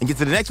 98, and get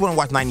to the next one to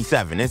watch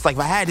 97. And it's if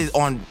I had it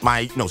on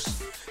my,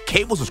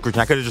 cable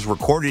subscription, I could have just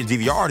recorded it,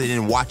 DVR'd it,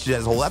 and watched it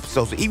as a whole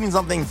episode. So even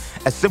something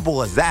as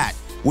simple as that,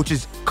 which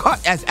is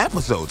cut as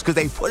episodes because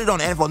they put it on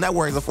NFL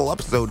Network as a full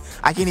episode,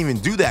 I can't even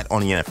do that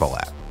on the NFL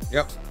app.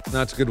 Yep,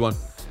 that's a good one.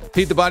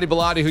 Pete the Body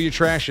Bilotti, who you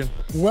trashing?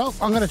 Well,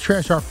 I'm going to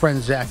trash our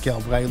friend Zach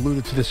Gelb. I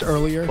alluded to this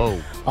earlier.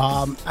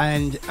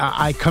 And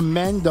I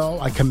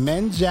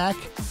commend Zach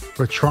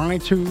for trying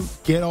to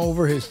get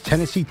over his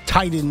Tennessee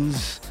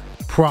Titans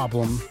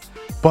problem.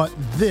 But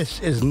this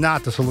is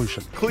not the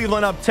solution.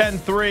 Cleveland up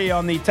 10-3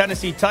 on the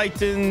Tennessee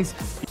Titans.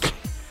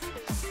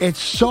 It's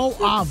so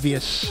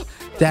obvious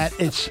that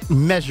it's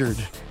measured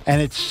and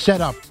it's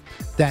set up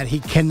that he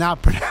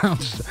cannot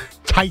pronounce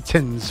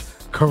Titans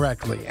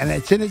correctly. And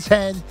it's in his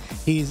head.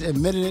 He's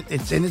admitted it.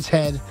 It's in his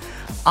head.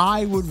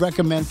 I would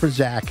recommend for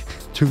Zach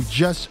to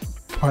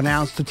just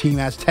pronounce the team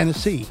as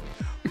Tennessee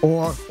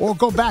or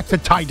go back to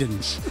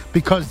Titans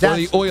because that's... Or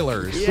the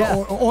Oilers. Yeah.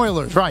 Or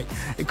Oilers, right.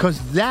 Because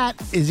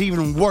that is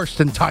even worse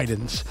than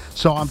Titans.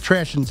 So I'm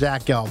trashing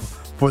Zach Gelb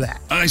for that.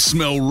 I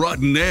smell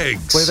rotten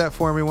eggs. Play that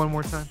for me one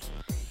more time.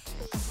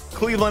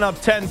 Cleveland up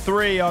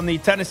 10-3 on the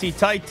Tennessee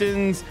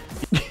Titans.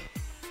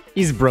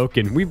 He's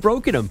broken. We've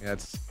broken him.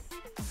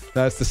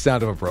 That's the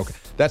sound of a broken.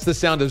 That's the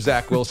sound of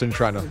Zach Wilson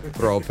trying to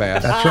throw a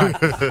pass. That's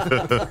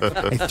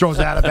right. He throws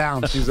it out of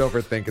bounds. He's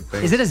overthinking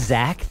things. Is it a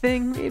Zach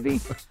thing, maybe?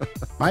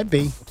 Might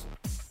be.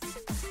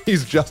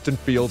 He's Justin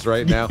Fields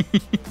right now.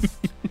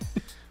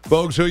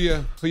 Bogues, who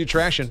you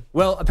trashing?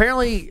 Well,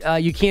 apparently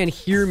you can't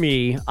hear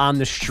me on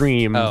the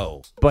stream.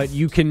 But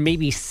you can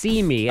maybe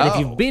see me. And if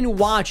you've been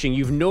watching,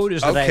 you've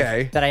noticed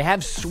that I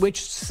have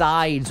switched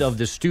sides of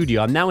the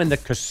studio. I'm now in the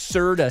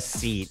Caserta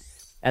seat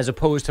as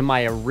opposed to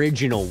my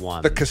original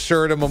one. The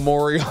Caserta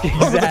Memorial.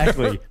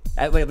 Exactly.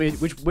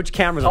 Wait, which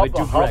cameras are we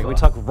do? Greg? We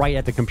talk right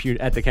at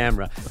the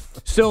camera.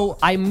 So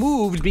I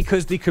moved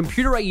because the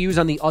computer I use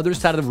on the other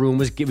side of the room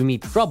was giving me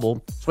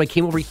trouble. So I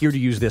came over here to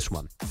use this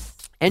one.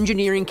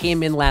 Engineering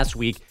came in last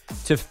week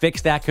to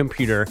fix that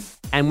computer.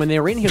 And when they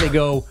were in here, they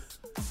go,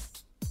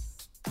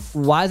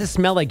 why does it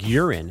smell like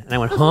urine? And I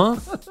went, huh?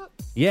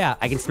 Yeah,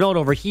 I can smell it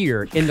over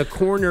here in the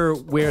corner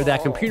where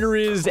that computer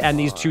is and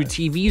these two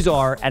TVs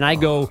are. And I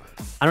go,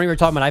 I don't know what you're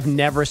talking about. I've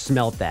never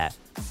smelled that.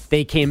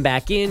 They came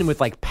back in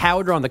with like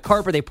powder on the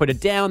carpet. They put it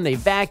down. They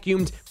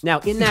vacuumed. Now,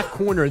 in that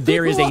corner,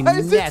 there is a Why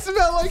does nest. it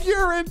smell like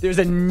urine? There's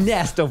a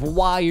nest of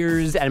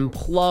wires and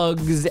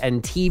plugs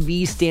and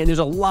TV stand. There's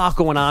a lot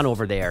going on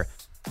over there.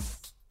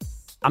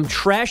 I'm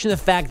trashing the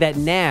fact that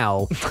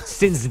now,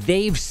 since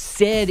they've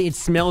said it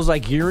smells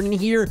like urine in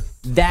here,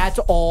 that's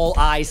all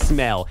I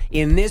smell.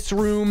 In this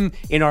room,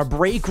 in our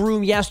break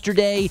room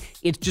yesterday,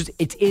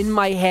 it's in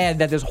my head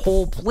that this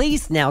whole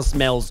place now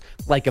smells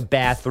like a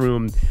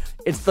bathroom.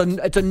 It's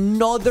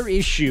another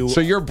issue. So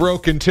you're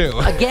broken too.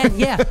 Again,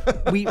 yeah.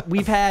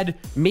 We've had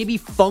maybe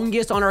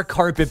fungus on our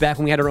carpet back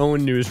when we had our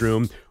own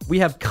newsroom. We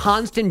have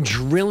constant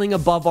drilling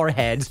above our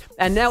heads.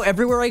 And now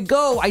everywhere I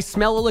go, I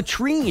smell a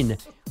latrine.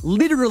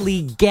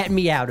 Literally, get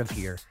me out of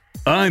here.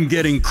 I'm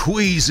getting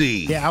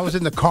queasy. Yeah, I was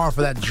in the car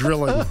for that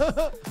drilling.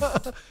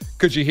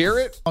 Could you hear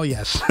it? Oh,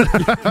 yes.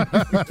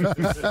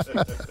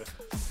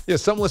 Yeah,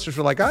 some listeners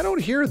were like, I don't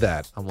hear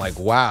that. I'm like,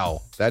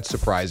 wow, that's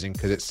surprising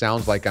because it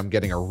sounds like I'm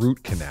getting a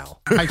root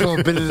canal. I could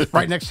have been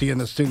right next to you in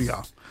the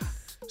studio.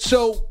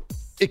 So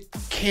it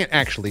can't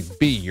actually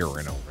be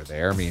urine over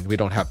there. I mean, we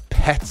don't have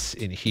pets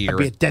in here. There'd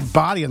be a dead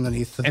body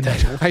underneath the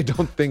table. I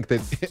don't think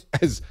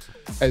that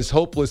as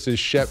hopeless as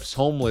Shep's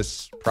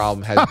homeless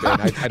problem has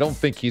been, I don't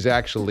think he's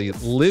actually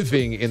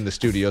living in the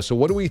studio. So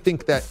what do we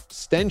think that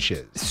stench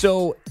is?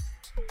 So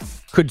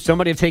could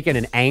somebody have taken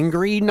an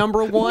angry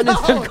number one?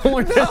 No.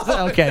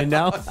 Okay,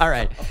 no? All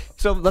right.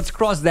 So let's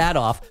cross that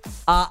off.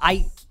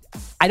 I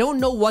don't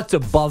know what's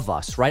above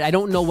us, right? I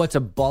don't know what's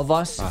above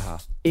us. Uh-huh.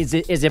 Is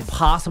it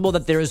possible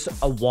that there's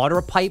a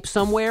water pipe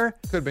somewhere?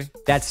 Could be.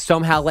 That's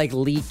somehow like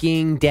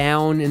leaking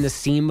down in the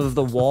seam of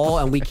the wall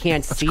and we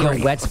can't see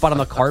a wet spot on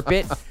the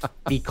carpet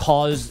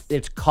because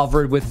it's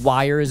covered with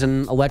wires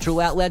and electrical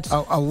outlets?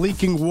 A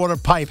leaking water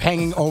pipe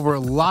hanging over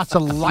lots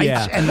of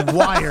lights and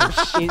wires.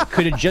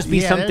 Could it just be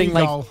Yeah, something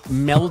there you like go.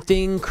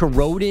 melting,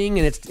 corroding,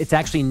 and it's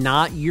actually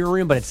not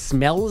urine, but it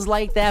smells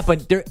like that?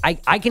 But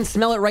I can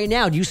smell it right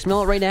now. Do you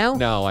smell it right now?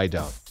 No, I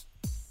don't.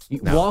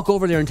 Walk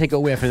over there and take a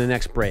whiff in the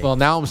next break. Well,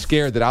 now I'm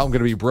scared that I'm going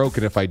to be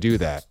broken if I do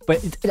that.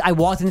 But I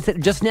walked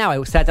in just now.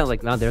 I sat down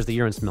like, no, there's the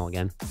urine smell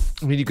again.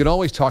 I mean, you can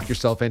always talk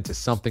yourself into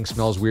something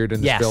smells weird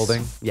in this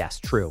building. Yes,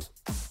 true.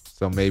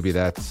 So maybe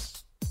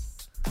that's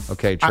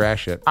okay.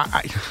 Trash it.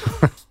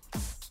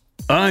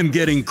 I'm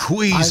getting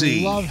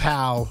queasy. I love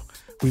how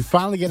we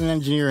finally get an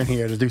engineer in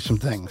here to do some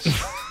things.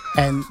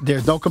 And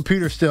there's no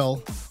computer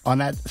still on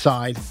that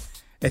side.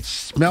 It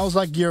smells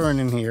like urine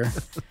in here.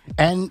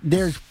 And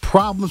there's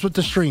problems with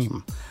the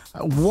stream.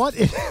 What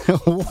is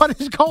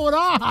going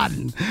on?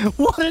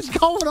 What is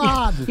going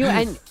on?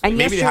 And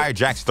maybe they hired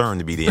Jack Stern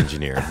to be the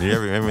engineer. Did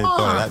you ever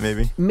thought of that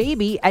maybe?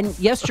 Maybe. And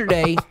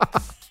yesterday,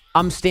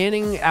 I'm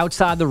standing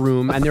outside the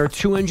room, and there are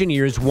two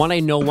engineers. One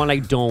I know, one I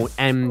don't.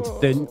 And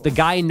the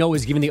guy I know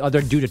is giving the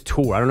other dude a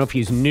tour. I don't know if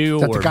he's new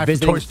Is that or the guy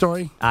visiting. from Toy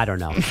Story? I don't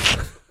know.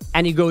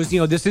 And he goes,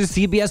 this is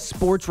CBS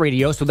Sports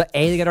Radio, so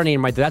they got our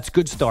name right there. That's a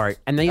good start.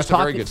 And then he's That's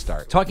a very good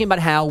start. talking about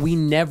how we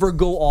never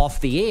go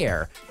off the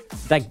air.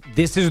 Like,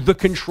 this is the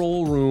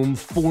control room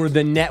for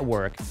the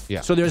network.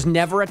 Yeah. So there's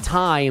never a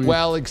time.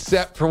 Well,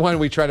 except for when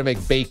we try to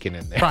make bacon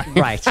in there.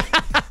 Right.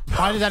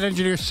 Why did that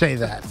engineer say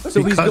that?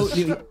 So he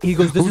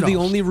goes, this is the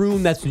only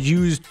room that's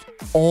used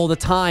all the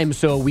time,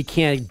 so we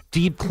can't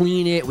deep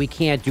clean it, we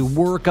can't do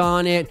work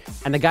on it.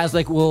 And the guy's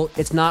like, well,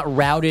 it's not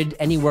routed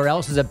anywhere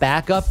else as a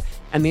backup.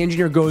 And the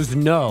engineer goes,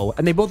 no.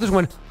 And they both just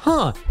went,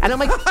 huh? And I'm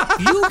like,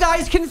 you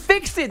guys can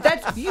fix it.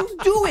 You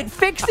do it.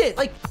 Fix it.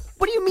 Like,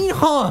 what do you mean,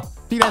 huh?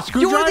 See that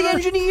You're screwdriver? the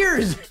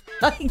engineers.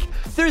 Like,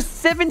 there's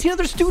 17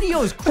 other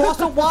studios. Cross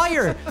a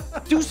wire.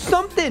 Do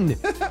something.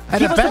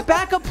 Give us a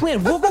backup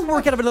plan. We'll go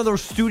work out of another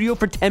studio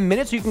for 10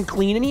 minutes so you can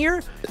clean in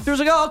here. There's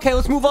like, oh, okay,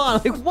 let's move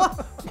on. Like,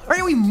 what? Why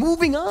are we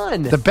moving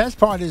on? The best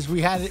part is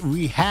we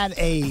had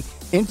a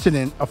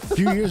incident a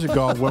few years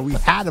ago where we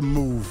had to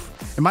move.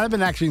 It might have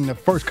been actually in the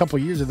first couple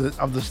of years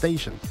of the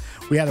station.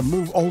 We had to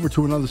move over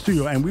to another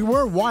studio, and we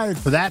were wired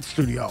for that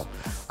studio.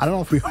 I don't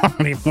know if we are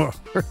anymore.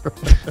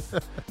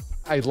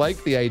 I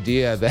like the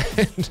idea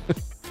that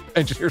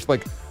engineers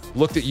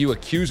looked at you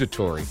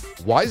accusatory.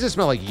 Why does it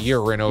smell like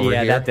urine over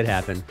here? Yeah, that did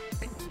happen.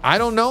 I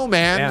don't know,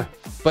 man. Yeah.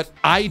 But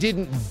I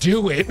didn't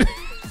do it.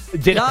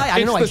 Did I? I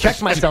don't know. I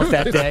checked myself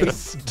that day.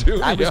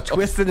 Studio. I was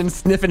twisted and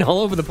sniffing all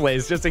over the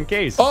place just in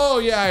case. Oh,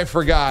 yeah, I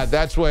forgot.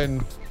 That's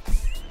when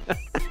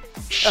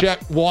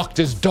Shep walked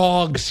his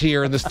dogs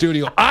here in the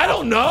studio. I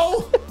don't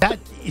know. That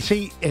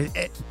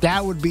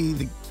would be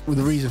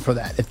the reason for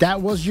that. If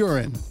that was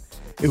urine,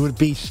 it would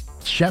be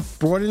Shep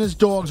brought in his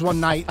dogs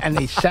one night and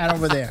they sat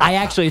over there. I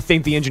actually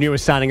think the engineer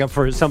was signing up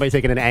for somebody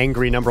taking an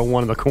angry number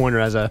one in the corner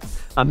as a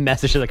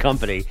message to the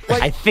company.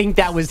 I think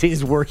that was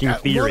his working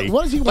theory.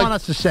 What does he want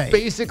us to say?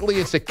 Basically,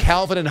 it's a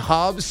Calvin and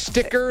Hobbes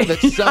sticker that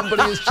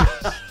somebody is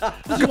just...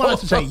 What does he want us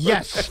to say?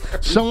 Yes,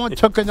 someone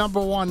took a number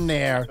one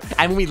there.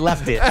 And we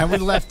left it.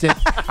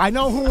 I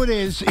know who it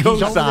is. He's Go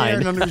over sign.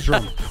 there in the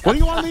newsroom. What do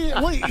you want me?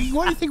 What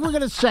do you think we're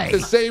going to say?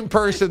 The same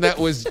person that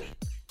was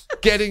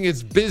getting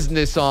its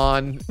business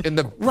on in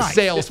the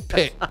sales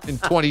pit in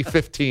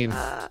 2015.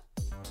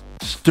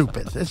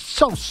 Stupid. It's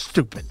so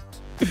stupid.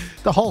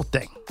 The whole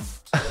thing.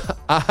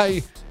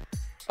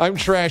 I'm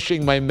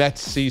trashing my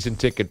Mets season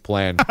ticket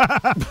plan.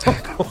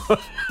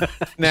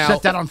 Now,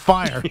 set that on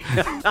fire.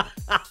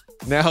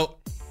 Now,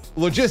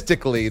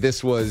 logistically,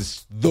 this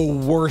was the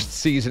worst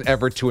season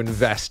ever to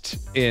invest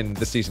in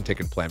the season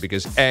ticket plan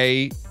because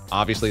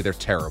obviously they're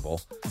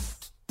terrible.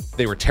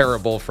 They were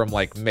terrible from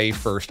like May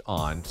 1st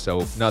on,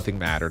 so nothing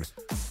mattered.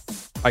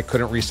 I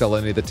couldn't resell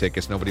any of the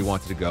tickets. Nobody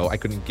wanted to go. I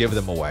couldn't give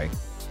them away.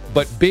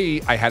 But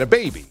B, I had a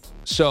baby.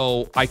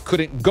 So I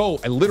couldn't go.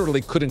 I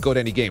literally couldn't go to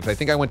any games. I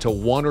think I went to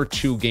 1 or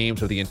 2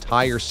 games of the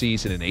entire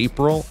season in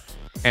April.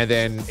 And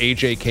then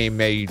AJ came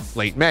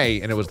late May,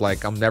 and it was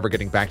like, I'm never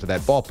getting back to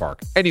that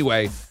ballpark.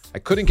 Anyway, I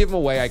couldn't give them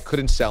away. I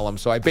couldn't sell them.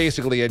 So I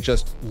basically had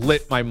just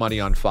lit my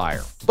money on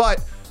fire.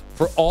 But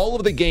for all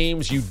of the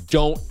games you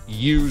don't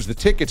use the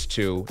tickets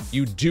to,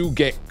 you do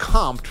get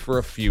comped for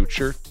a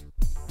future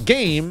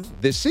game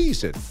this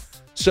season.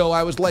 So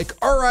I was like,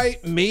 all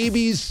right,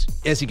 maybe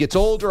as he gets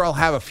older, I'll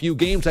have a few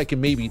games I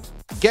can maybe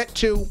get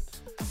to.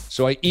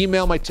 So I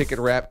email my ticket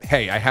rep,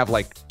 hey, I have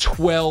like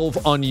 12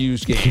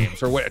 unused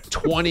games or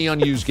 20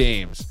 unused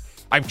games.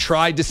 I've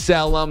tried to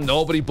sell them.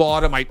 Nobody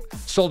bought them. I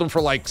sold them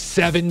for like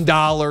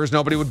 $7.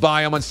 Nobody would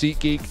buy them on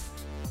SeatGeek.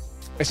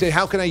 I say,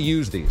 how can I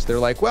use these? They're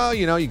like, well,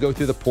 you go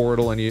through the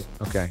portal and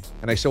okay.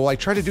 And I said, well, I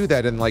try to do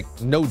that and like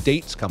no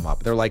dates come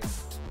up. They're like,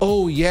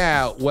 oh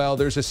yeah, well,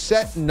 there's a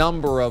set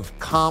number of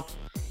comp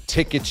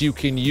tickets you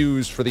can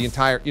use for the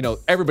entire,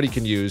 everybody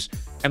can use.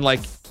 And like,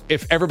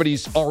 if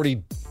everybody's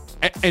already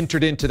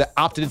opted into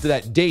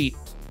that date,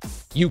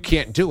 you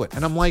can't do it.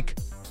 And I'm like,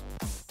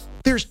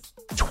 there's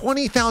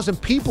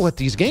 20,000 people at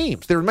these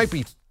games. There might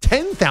be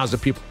 10,000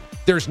 people.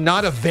 There's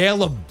not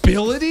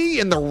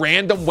availability in the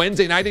random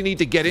Wednesday night I need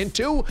to get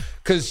into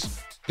because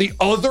the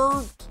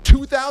other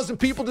 2,000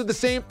 people did the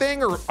same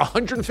thing or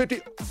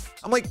 150.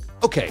 I'm like,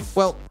 okay,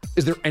 well,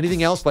 is there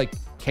anything else? Like,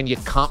 can you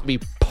comp me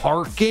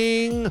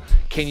parking?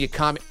 Can you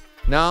comp?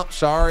 No,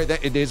 sorry,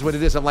 that it is what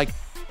it is. I'm like,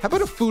 how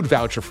about a food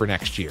voucher for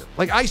next year?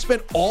 Like, I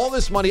spent all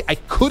this money. I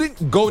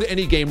couldn't go to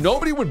any game.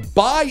 Nobody would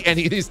buy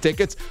any of these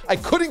tickets. I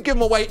couldn't give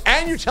them away.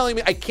 And you're telling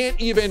me I can't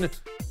even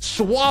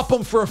swap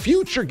them for a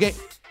future game.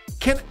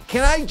 Can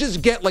I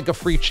just get like a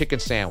free chicken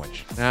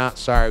sandwich? Nah,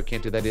 sorry, we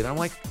can't do that either. I'm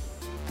like,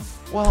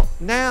 well,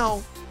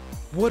 now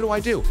what do I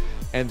do?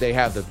 And they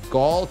have the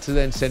gall to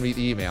then send me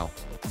the email.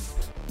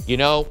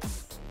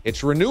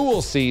 It's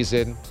renewal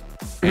season.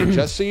 And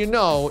just so you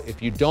know,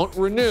 if you don't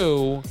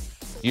renew,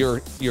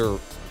 your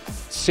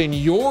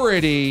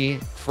seniority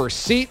for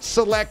seat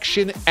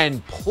selection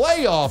and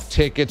playoff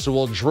tickets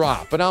will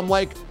drop. And I'm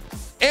like,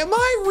 am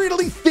I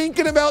really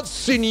thinking about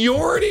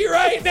seniority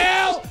right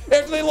now?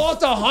 After they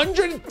lost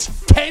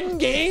 110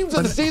 games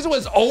and the season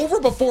was over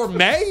before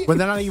May? But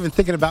they're not even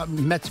thinking about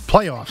Mets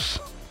playoffs.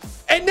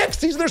 And next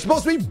season they're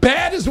supposed to be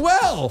bad as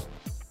well.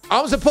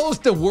 I'm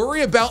supposed to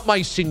worry about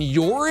my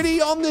seniority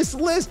on this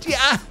list?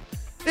 Yeah,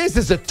 this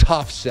is a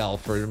tough sell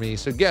for me,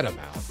 so get them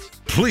out.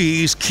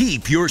 Please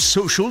keep your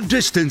social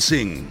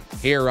distancing.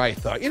 Here I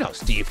thought,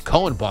 Steve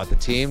Cohen bought the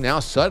team. Now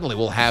suddenly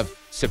we'll have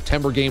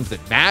September games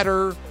that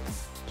matter.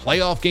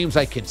 Playoff games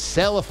I can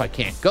sell if I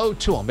can't go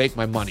to. I'll make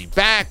my money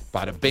back.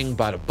 Bada bing,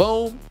 bada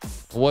boom.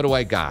 What do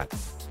I got?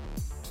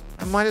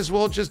 I might as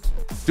well just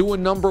do a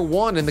number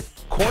 1 in the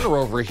corner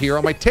over here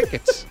on my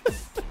tickets.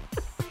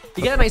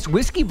 You got a nice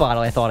whiskey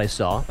bottle, I thought I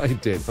saw. I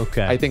did.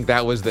 Okay. I think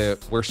that was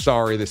we're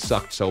sorry this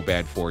sucked so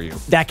bad for you.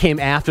 That came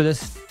after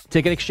this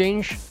ticket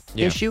exchange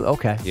issue?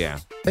 Okay. Yeah.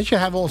 They should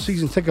have all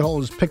season ticket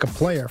holders pick a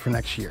player for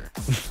next year.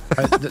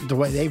 The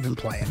way they've been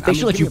playing. They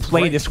should let you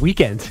play this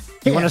weekend.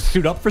 You want to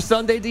suit up for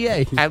Sunday,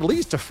 DA? At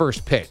least a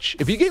first pitch.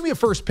 If you gave me a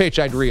first pitch,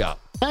 I'd re-up.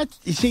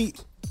 You see,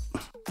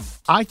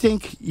 I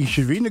think you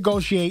should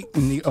renegotiate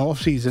in the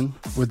off season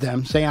with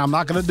them, saying I'm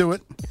not going to do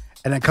it,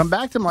 and then come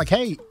back to them like,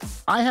 hey,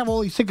 I have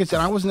all these tickets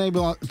and I wasn't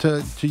able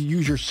to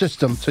use your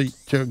system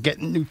to get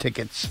new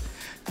tickets.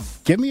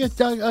 Give me a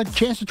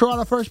chance to throw out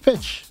a first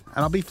pitch,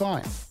 and I'll be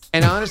fine.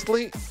 And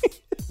honestly,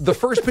 the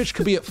first pitch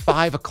could be at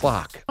 5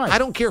 o'clock. Right. I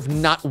don't care if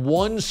not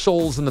one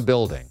soul's in the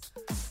building.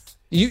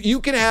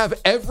 You can have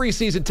every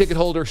season ticket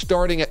holder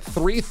starting at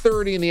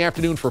 3:30 in the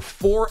afternoon for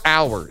 4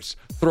 hours.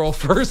 Throw a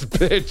first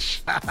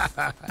pitch.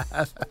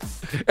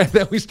 And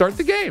then we start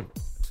the game.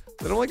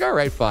 And I'm like, all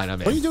right, fine, I'm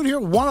in. What are you doing here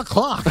at 1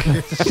 o'clock?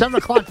 It's a 7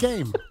 o'clock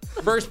game.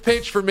 First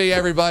pitch for me,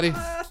 everybody.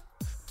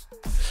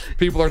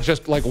 People are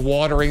just like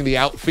watering the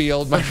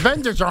outfield. My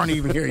vendors aren't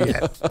even here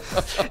yet.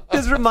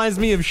 This reminds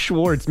me of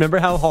Schwartz. Remember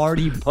how hard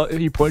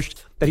he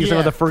pushed that he was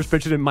on the first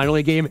pitch in a minor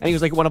league game, and he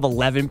was like one of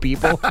 11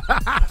 people?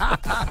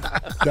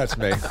 That's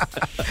me.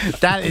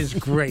 That is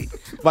great.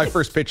 My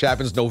first pitch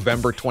happens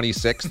November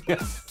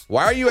 26th.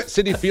 Why are you at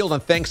Citi Field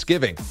on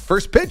Thanksgiving?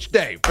 First pitch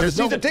day for the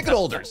season ticket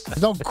holders.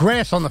 There's no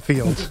grass on the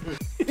field.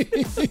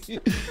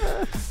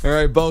 All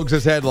right,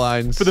 Bogues'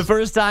 headlines. For the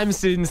first time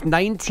since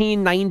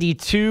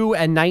 1992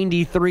 and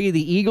 93,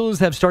 the Eagles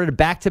have started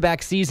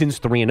back-to-back seasons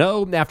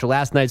 3-0 after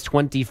last night's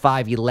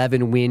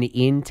 25-11 win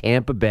in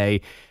Tampa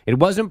Bay. It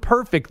wasn't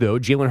perfect, though.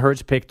 Jalen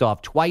Hurts picked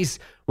off twice,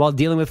 while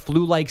dealing with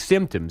flu-like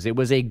symptoms. It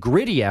was a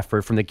gritty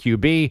effort from the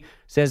QB,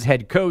 says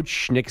head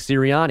coach Nick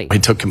Sirianni. He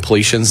took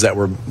completions that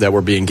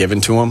were being given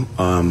to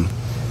him.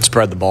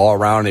 Spread the ball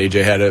around.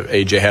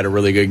 AJ had a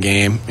really good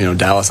game.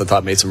 Dallas, I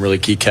thought, made some really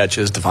key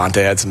catches.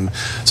 Devontae had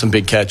some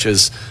big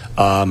catches.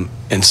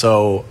 And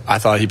so I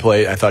thought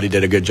he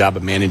did a good job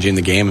of managing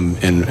the game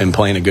and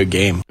playing a good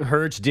game.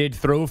 Hurts did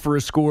throw for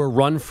a score,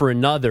 run for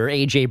another.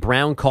 A.J.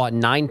 Brown caught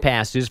 9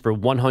 passes for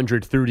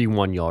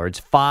 131 yards,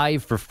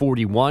 5 for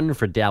 41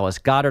 for Dallas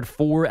Goedert,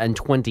 4 and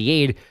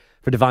 28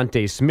 for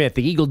Devontae Smith.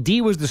 The Eagle D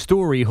was the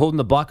story, holding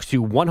the Bucs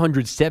to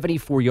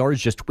 174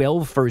 yards, just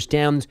 12 first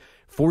downs,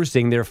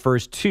 forcing their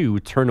first 2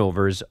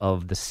 turnovers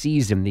of the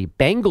season. The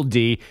Bengal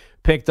D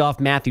picked off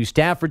Matthew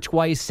Stafford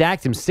twice,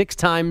 sacked him 6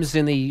 times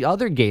in the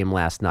other game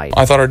last night.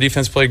 I thought our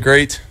defense played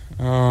great,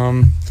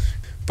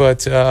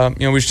 but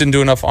we just didn't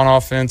do enough on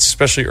offense,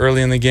 especially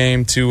early in the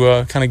game,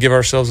 to kind of give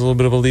ourselves a little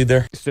bit of a lead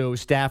there. So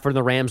Stafford and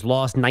the Rams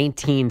lost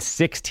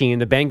 19-16.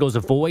 The Bengals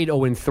avoid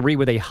 0-3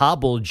 with a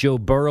hobbled Joe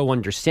Burrow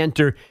under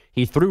center.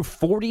 He threw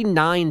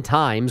 49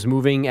 times,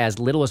 moving as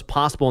little as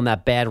possible in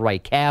that bad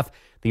right calf.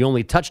 The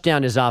only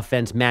touchdown his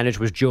offense managed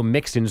was Joe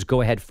Mixon's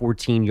go-ahead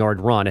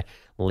 14-yard run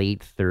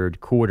late third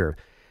quarter.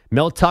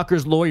 Mel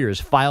Tucker's lawyers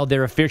filed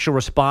their official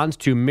response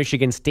to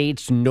Michigan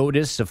State's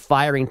notice of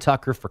firing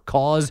Tucker for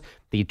cause.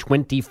 The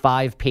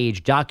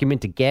 25-page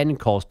document again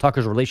calls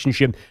Tucker's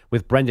relationship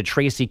with Brenda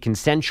Tracy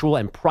consensual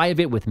and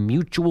private with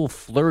mutual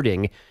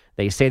flirting.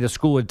 They say the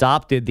school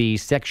adopted the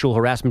sexual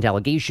harassment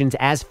allegations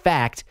as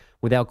fact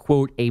without,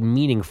 quote, a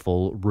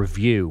meaningful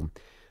review.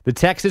 The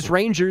Texas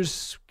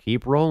Rangers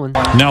keep rolling.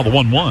 Now the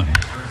 1-1.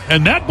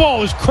 And that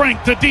ball is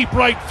cranked to deep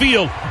right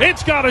field.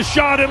 It's got a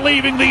shot at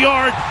leaving the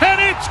yard, and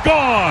it's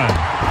gone.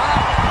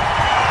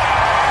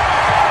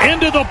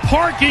 Into the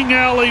parking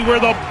alley where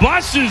the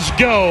buses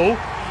go.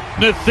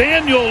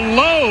 Nathaniel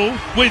Lowe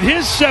with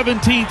his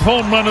 17th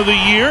home run of the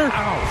year.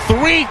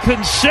 3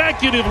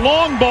 consecutive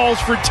long balls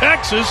for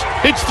Texas.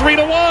 It's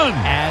 3-1.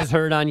 As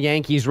heard on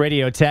Yankees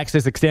radio,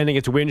 Texas extending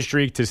its win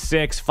streak to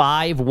 6,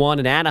 5-1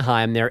 in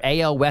Anaheim. Their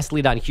AL West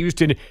lead on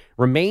Houston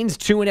remains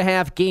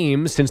 2.5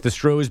 games since the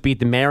Stros beat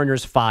the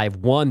Mariners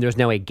 5-1. There's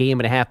now a game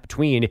and a half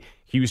between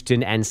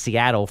Houston and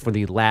Seattle for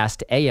the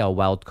last AL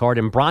wild card.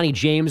 And Bronny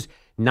James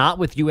not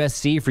with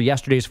USC for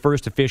yesterday's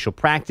first official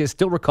practice,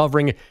 still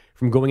recovering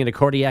from going into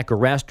cardiac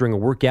arrest during a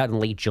workout in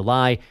late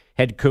July.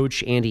 Head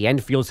coach Andy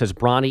Enfield says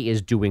Bronny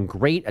is doing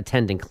great,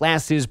 attending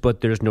classes,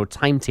 but there's no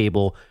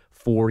timetable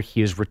for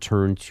his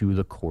return to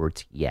the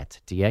court yet.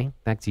 DA,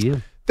 back to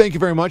you. Thank you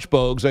very much,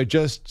 Bogues. I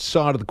just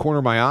saw out of the corner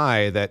of my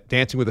eye that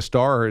Dancing with the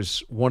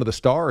Stars, one of the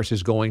stars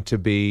is going to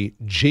be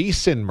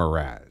Jason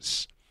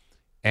Mraz.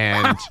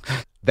 And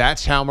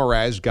that's how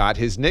Mraz got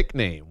his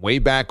nickname. Way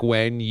back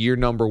when, year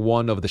number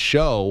 1 of the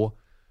show,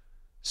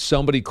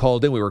 somebody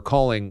called in. We were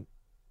calling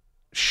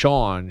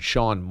Sean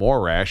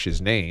Morash,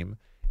 his name,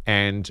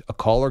 and a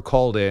caller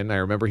called in. I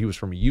remember he was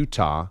from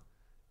Utah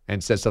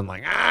and said something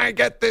like, I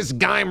get this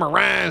guy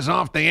Mraz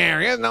off the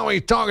air. He doesn't know what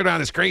he's talking about,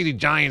 this crazy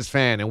Giants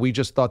fan. And we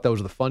just thought that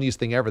was the funniest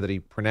thing ever, that he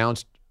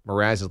pronounced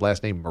Mraz's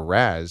last name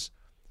Mraz.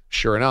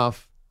 Sure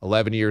enough,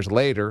 11 years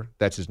later,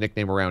 that's his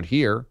nickname around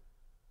here.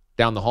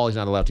 Down the hall, he's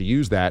not allowed to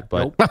use that,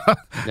 but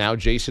now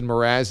Jason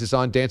Mraz is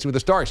on Dancing with the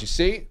Stars. You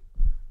see?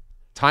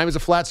 Time is a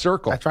flat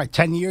circle. That's right.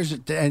 10 years,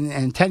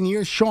 and 10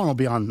 years, Sean will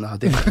be on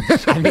Dancing.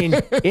 I mean,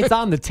 it's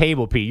on the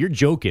table, Pete. You're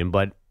joking,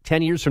 but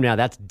 10 years from now,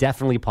 that's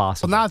definitely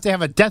possible. Well, now if they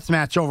have a death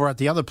match over at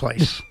the other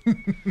place,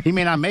 he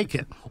may not make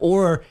it.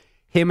 Or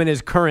him and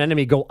his current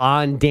enemy go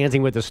on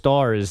Dancing with the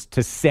Stars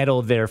to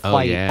settle their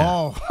fight.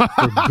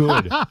 For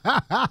good.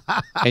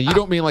 And you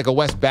don't mean like a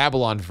West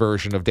Babylon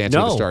version of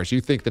Dancing with the Stars.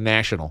 You think the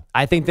National.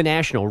 I think the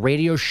National.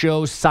 Radio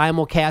show,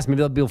 simulcast. Maybe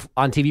they'll be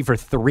on TV for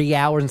 3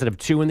 hours instead of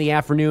 2 in the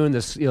afternoon.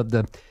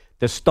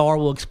 The star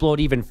will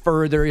explode even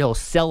further. He'll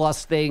sell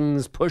us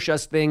things, push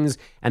us things,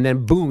 and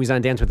then boom, he's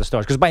on Dancing with the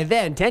Stars. Because by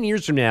then, 10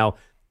 years from now,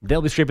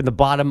 they'll be scraping the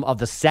bottom of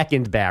the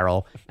second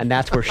barrel, and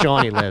that's where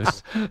Shawnee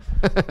lives.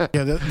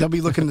 Yeah, they'll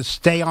be looking to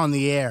stay on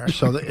the air.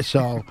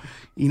 So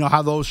you know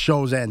how those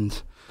shows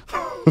end.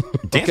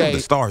 Dancing with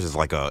the Stars is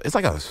like a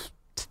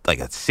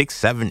 6,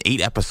 7, 8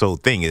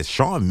 episode thing. Is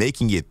Sean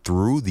making it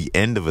through the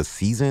end of a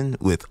season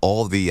with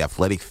all the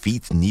athletic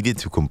feats needed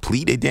to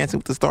complete a Dancing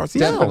with the Stars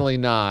season? Definitely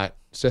not.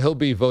 So he'll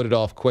be voted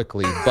off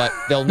quickly, but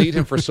they'll need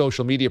him for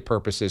social media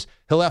purposes.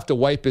 He'll have to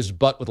wipe his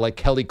butt with like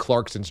Kelly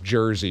Clarkson's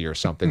jersey or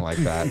something like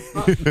that.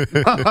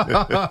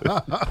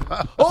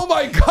 Oh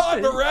my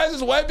God, Mraz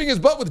is wiping his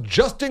butt with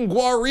Justin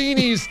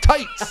Guarini's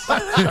tights.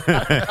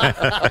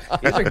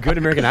 These are good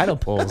American Idol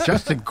polls.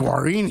 Justin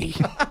Guarini.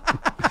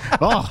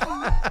 Oh.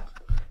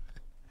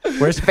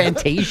 Where's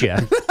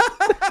Fantasia?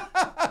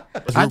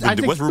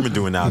 What's Ruben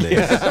doing nowadays?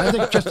 Yeah, I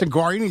think Justin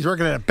Guarini's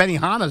working at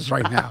Benihana's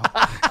right now.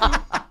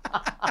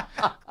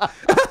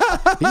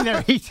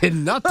 He did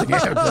nothing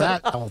after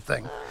that whole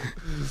thing.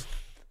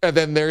 And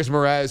then there's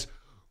Mraz.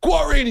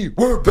 Guarini,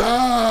 we're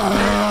back!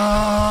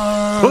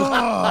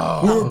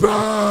 Oh. We're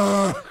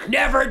back!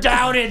 Never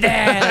doubted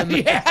them!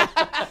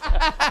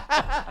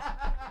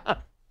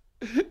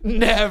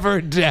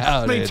 Never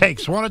doubted. Three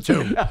takes, one or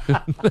two.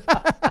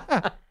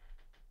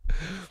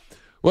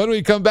 When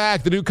we come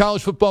back, the new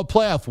college football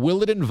playoff,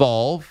 will it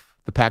involve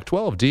the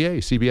Pac-12? DA,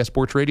 CBS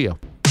Sports Radio.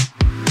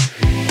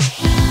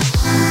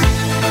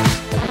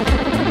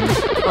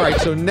 All right,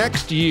 so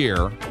next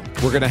year,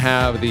 we're going to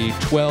have the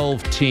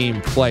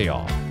 12-team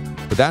playoff,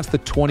 but that's the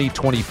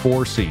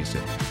 2024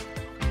 season.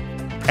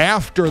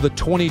 After the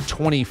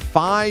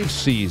 2025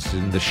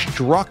 season, the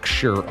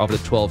structure of the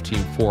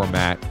 12-team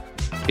format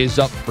is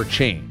up for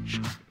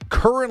change.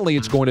 Currently,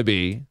 it's going to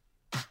be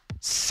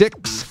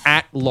 6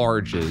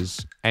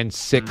 at-larges and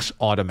 6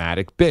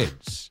 automatic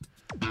bids.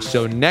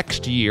 So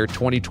next year,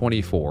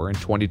 2024 and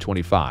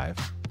 2025,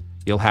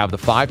 you'll have the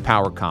 5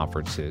 power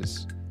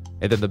conferences,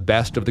 and then the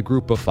best of the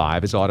group of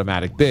 5 is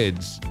automatic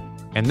bids,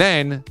 and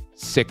then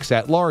 6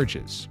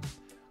 at-larges.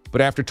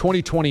 But after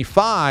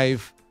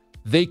 2025,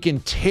 they can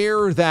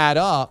tear that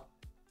up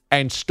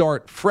and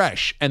start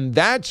fresh. And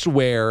that's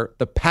where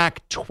the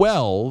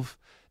Pac-12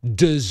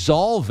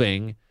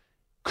 dissolving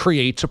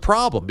creates a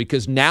problem,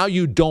 because now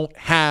you don't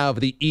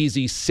have the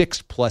easy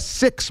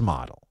 6+6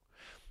 model.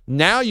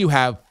 Now you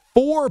have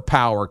 4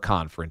 power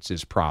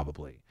conferences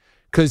probably,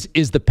 because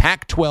is the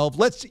Pac-12,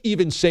 let's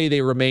even say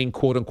they remain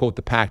quote-unquote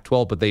the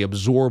Pac-12, but they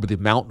absorb the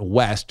Mountain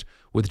West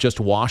with just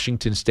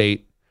Washington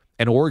State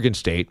and Oregon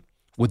State.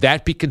 Would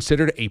that be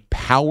considered a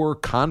power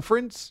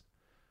conference?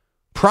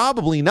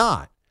 Probably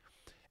not.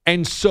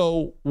 And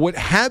so what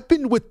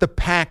happened with the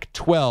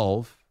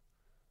Pac-12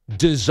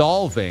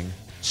 dissolving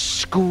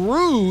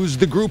screws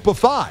the group of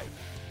 5,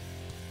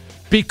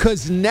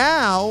 because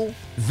now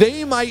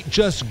they might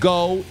just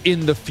go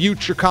in the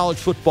future college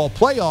football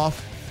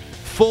playoff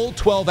full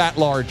 12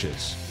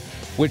 at-larges,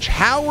 which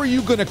how are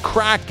you going to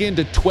crack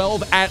into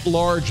 12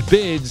 at-large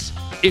bids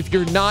if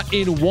you're not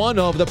in one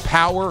of the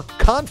power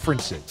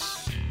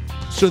conferences?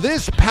 So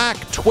this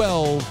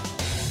Pac-12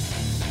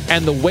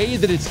 and the way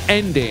that it's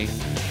ending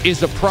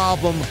is a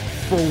problem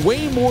for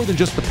way more than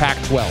just the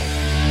Pac-12.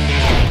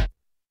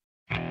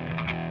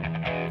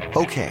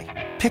 Okay,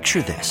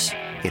 picture this.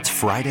 It's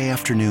Friday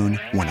afternoon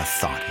when a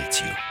thought hits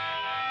you.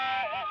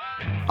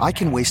 I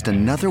can waste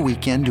another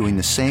weekend doing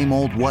the same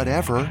old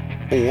whatever,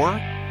 or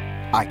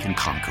I can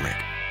conquer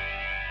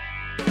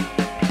it.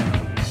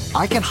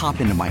 I can hop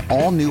into my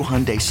all-new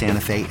Hyundai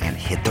Santa Fe and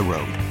hit the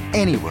road.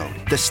 Any road.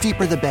 The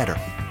steeper, the better.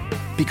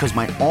 Because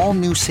my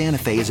all-new Santa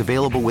Fe is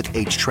available with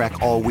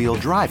H-Track all-wheel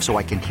drive, so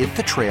I can hit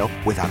the trail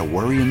without a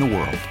worry in the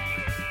world.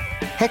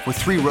 Heck, with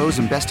 3 rows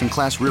and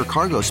best-in-class rear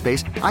cargo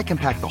space, I can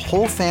pack the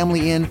whole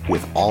family in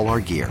with all our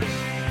gear.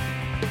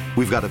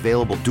 We've got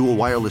available dual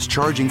wireless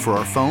charging for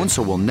our phones,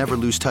 so we'll never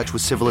lose touch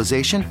with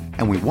civilization,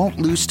 and we won't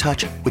lose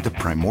touch with the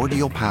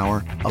primordial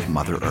power of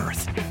Mother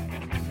Earth.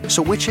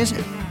 So which is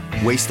it?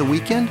 Waste the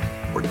weekend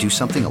or do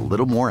something a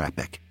little more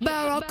epic?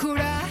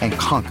 And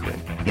conquer it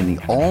in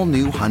the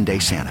all-new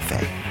Hyundai Santa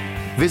Fe.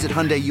 Visit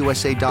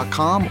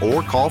HyundaiUSA.com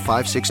or call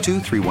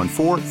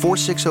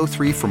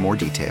 562-314-4603 for more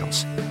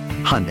details.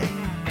 Hyundai,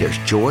 there's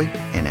joy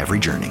in every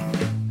journey.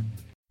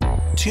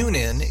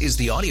 TuneIn is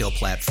the audio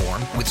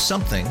platform with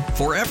something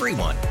for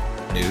everyone.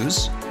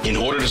 News. In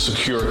order to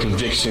secure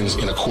convictions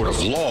in a court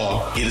of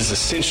law, it is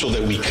essential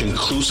that we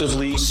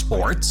conclusively.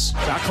 Sports.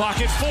 The clock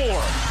at 4.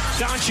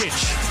 Doncic.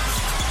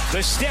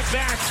 The step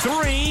back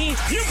 3.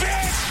 You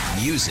bet.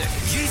 Music.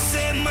 You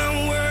set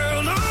my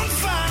world on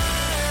fire.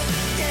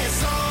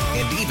 Yes,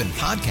 and even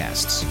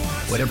podcasts.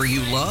 Whatever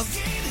you love,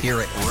 hear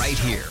it right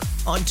here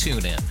on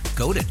TuneIn.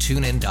 Go to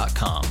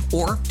TuneIn.com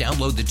or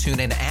download the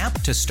TuneIn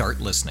app to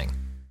start listening.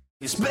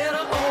 It's better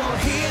over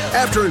here.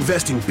 After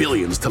investing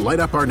billions to light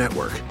up our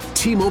network,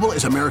 T-Mobile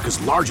is America's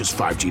largest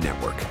 5G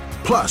network.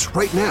 Plus,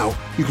 right now,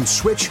 you can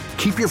switch,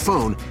 keep your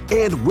phone,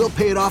 and we'll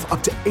pay it off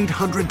up to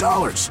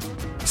 $800.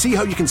 See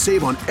how you can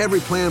save on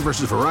every plan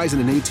versus Verizon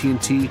and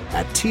AT&T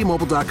at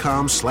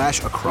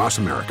T-Mobile.com/across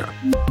America.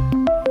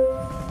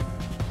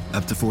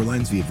 Up to 4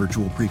 lines via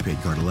virtual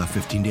prepaid card. Allow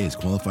 15 days.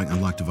 Qualifying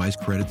unlocked device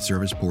credit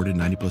service ported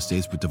 90+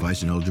 days with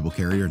device and eligible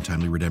carrier and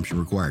timely redemption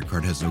required.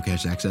 Card has no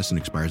cash access and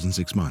expires in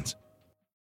 6 months.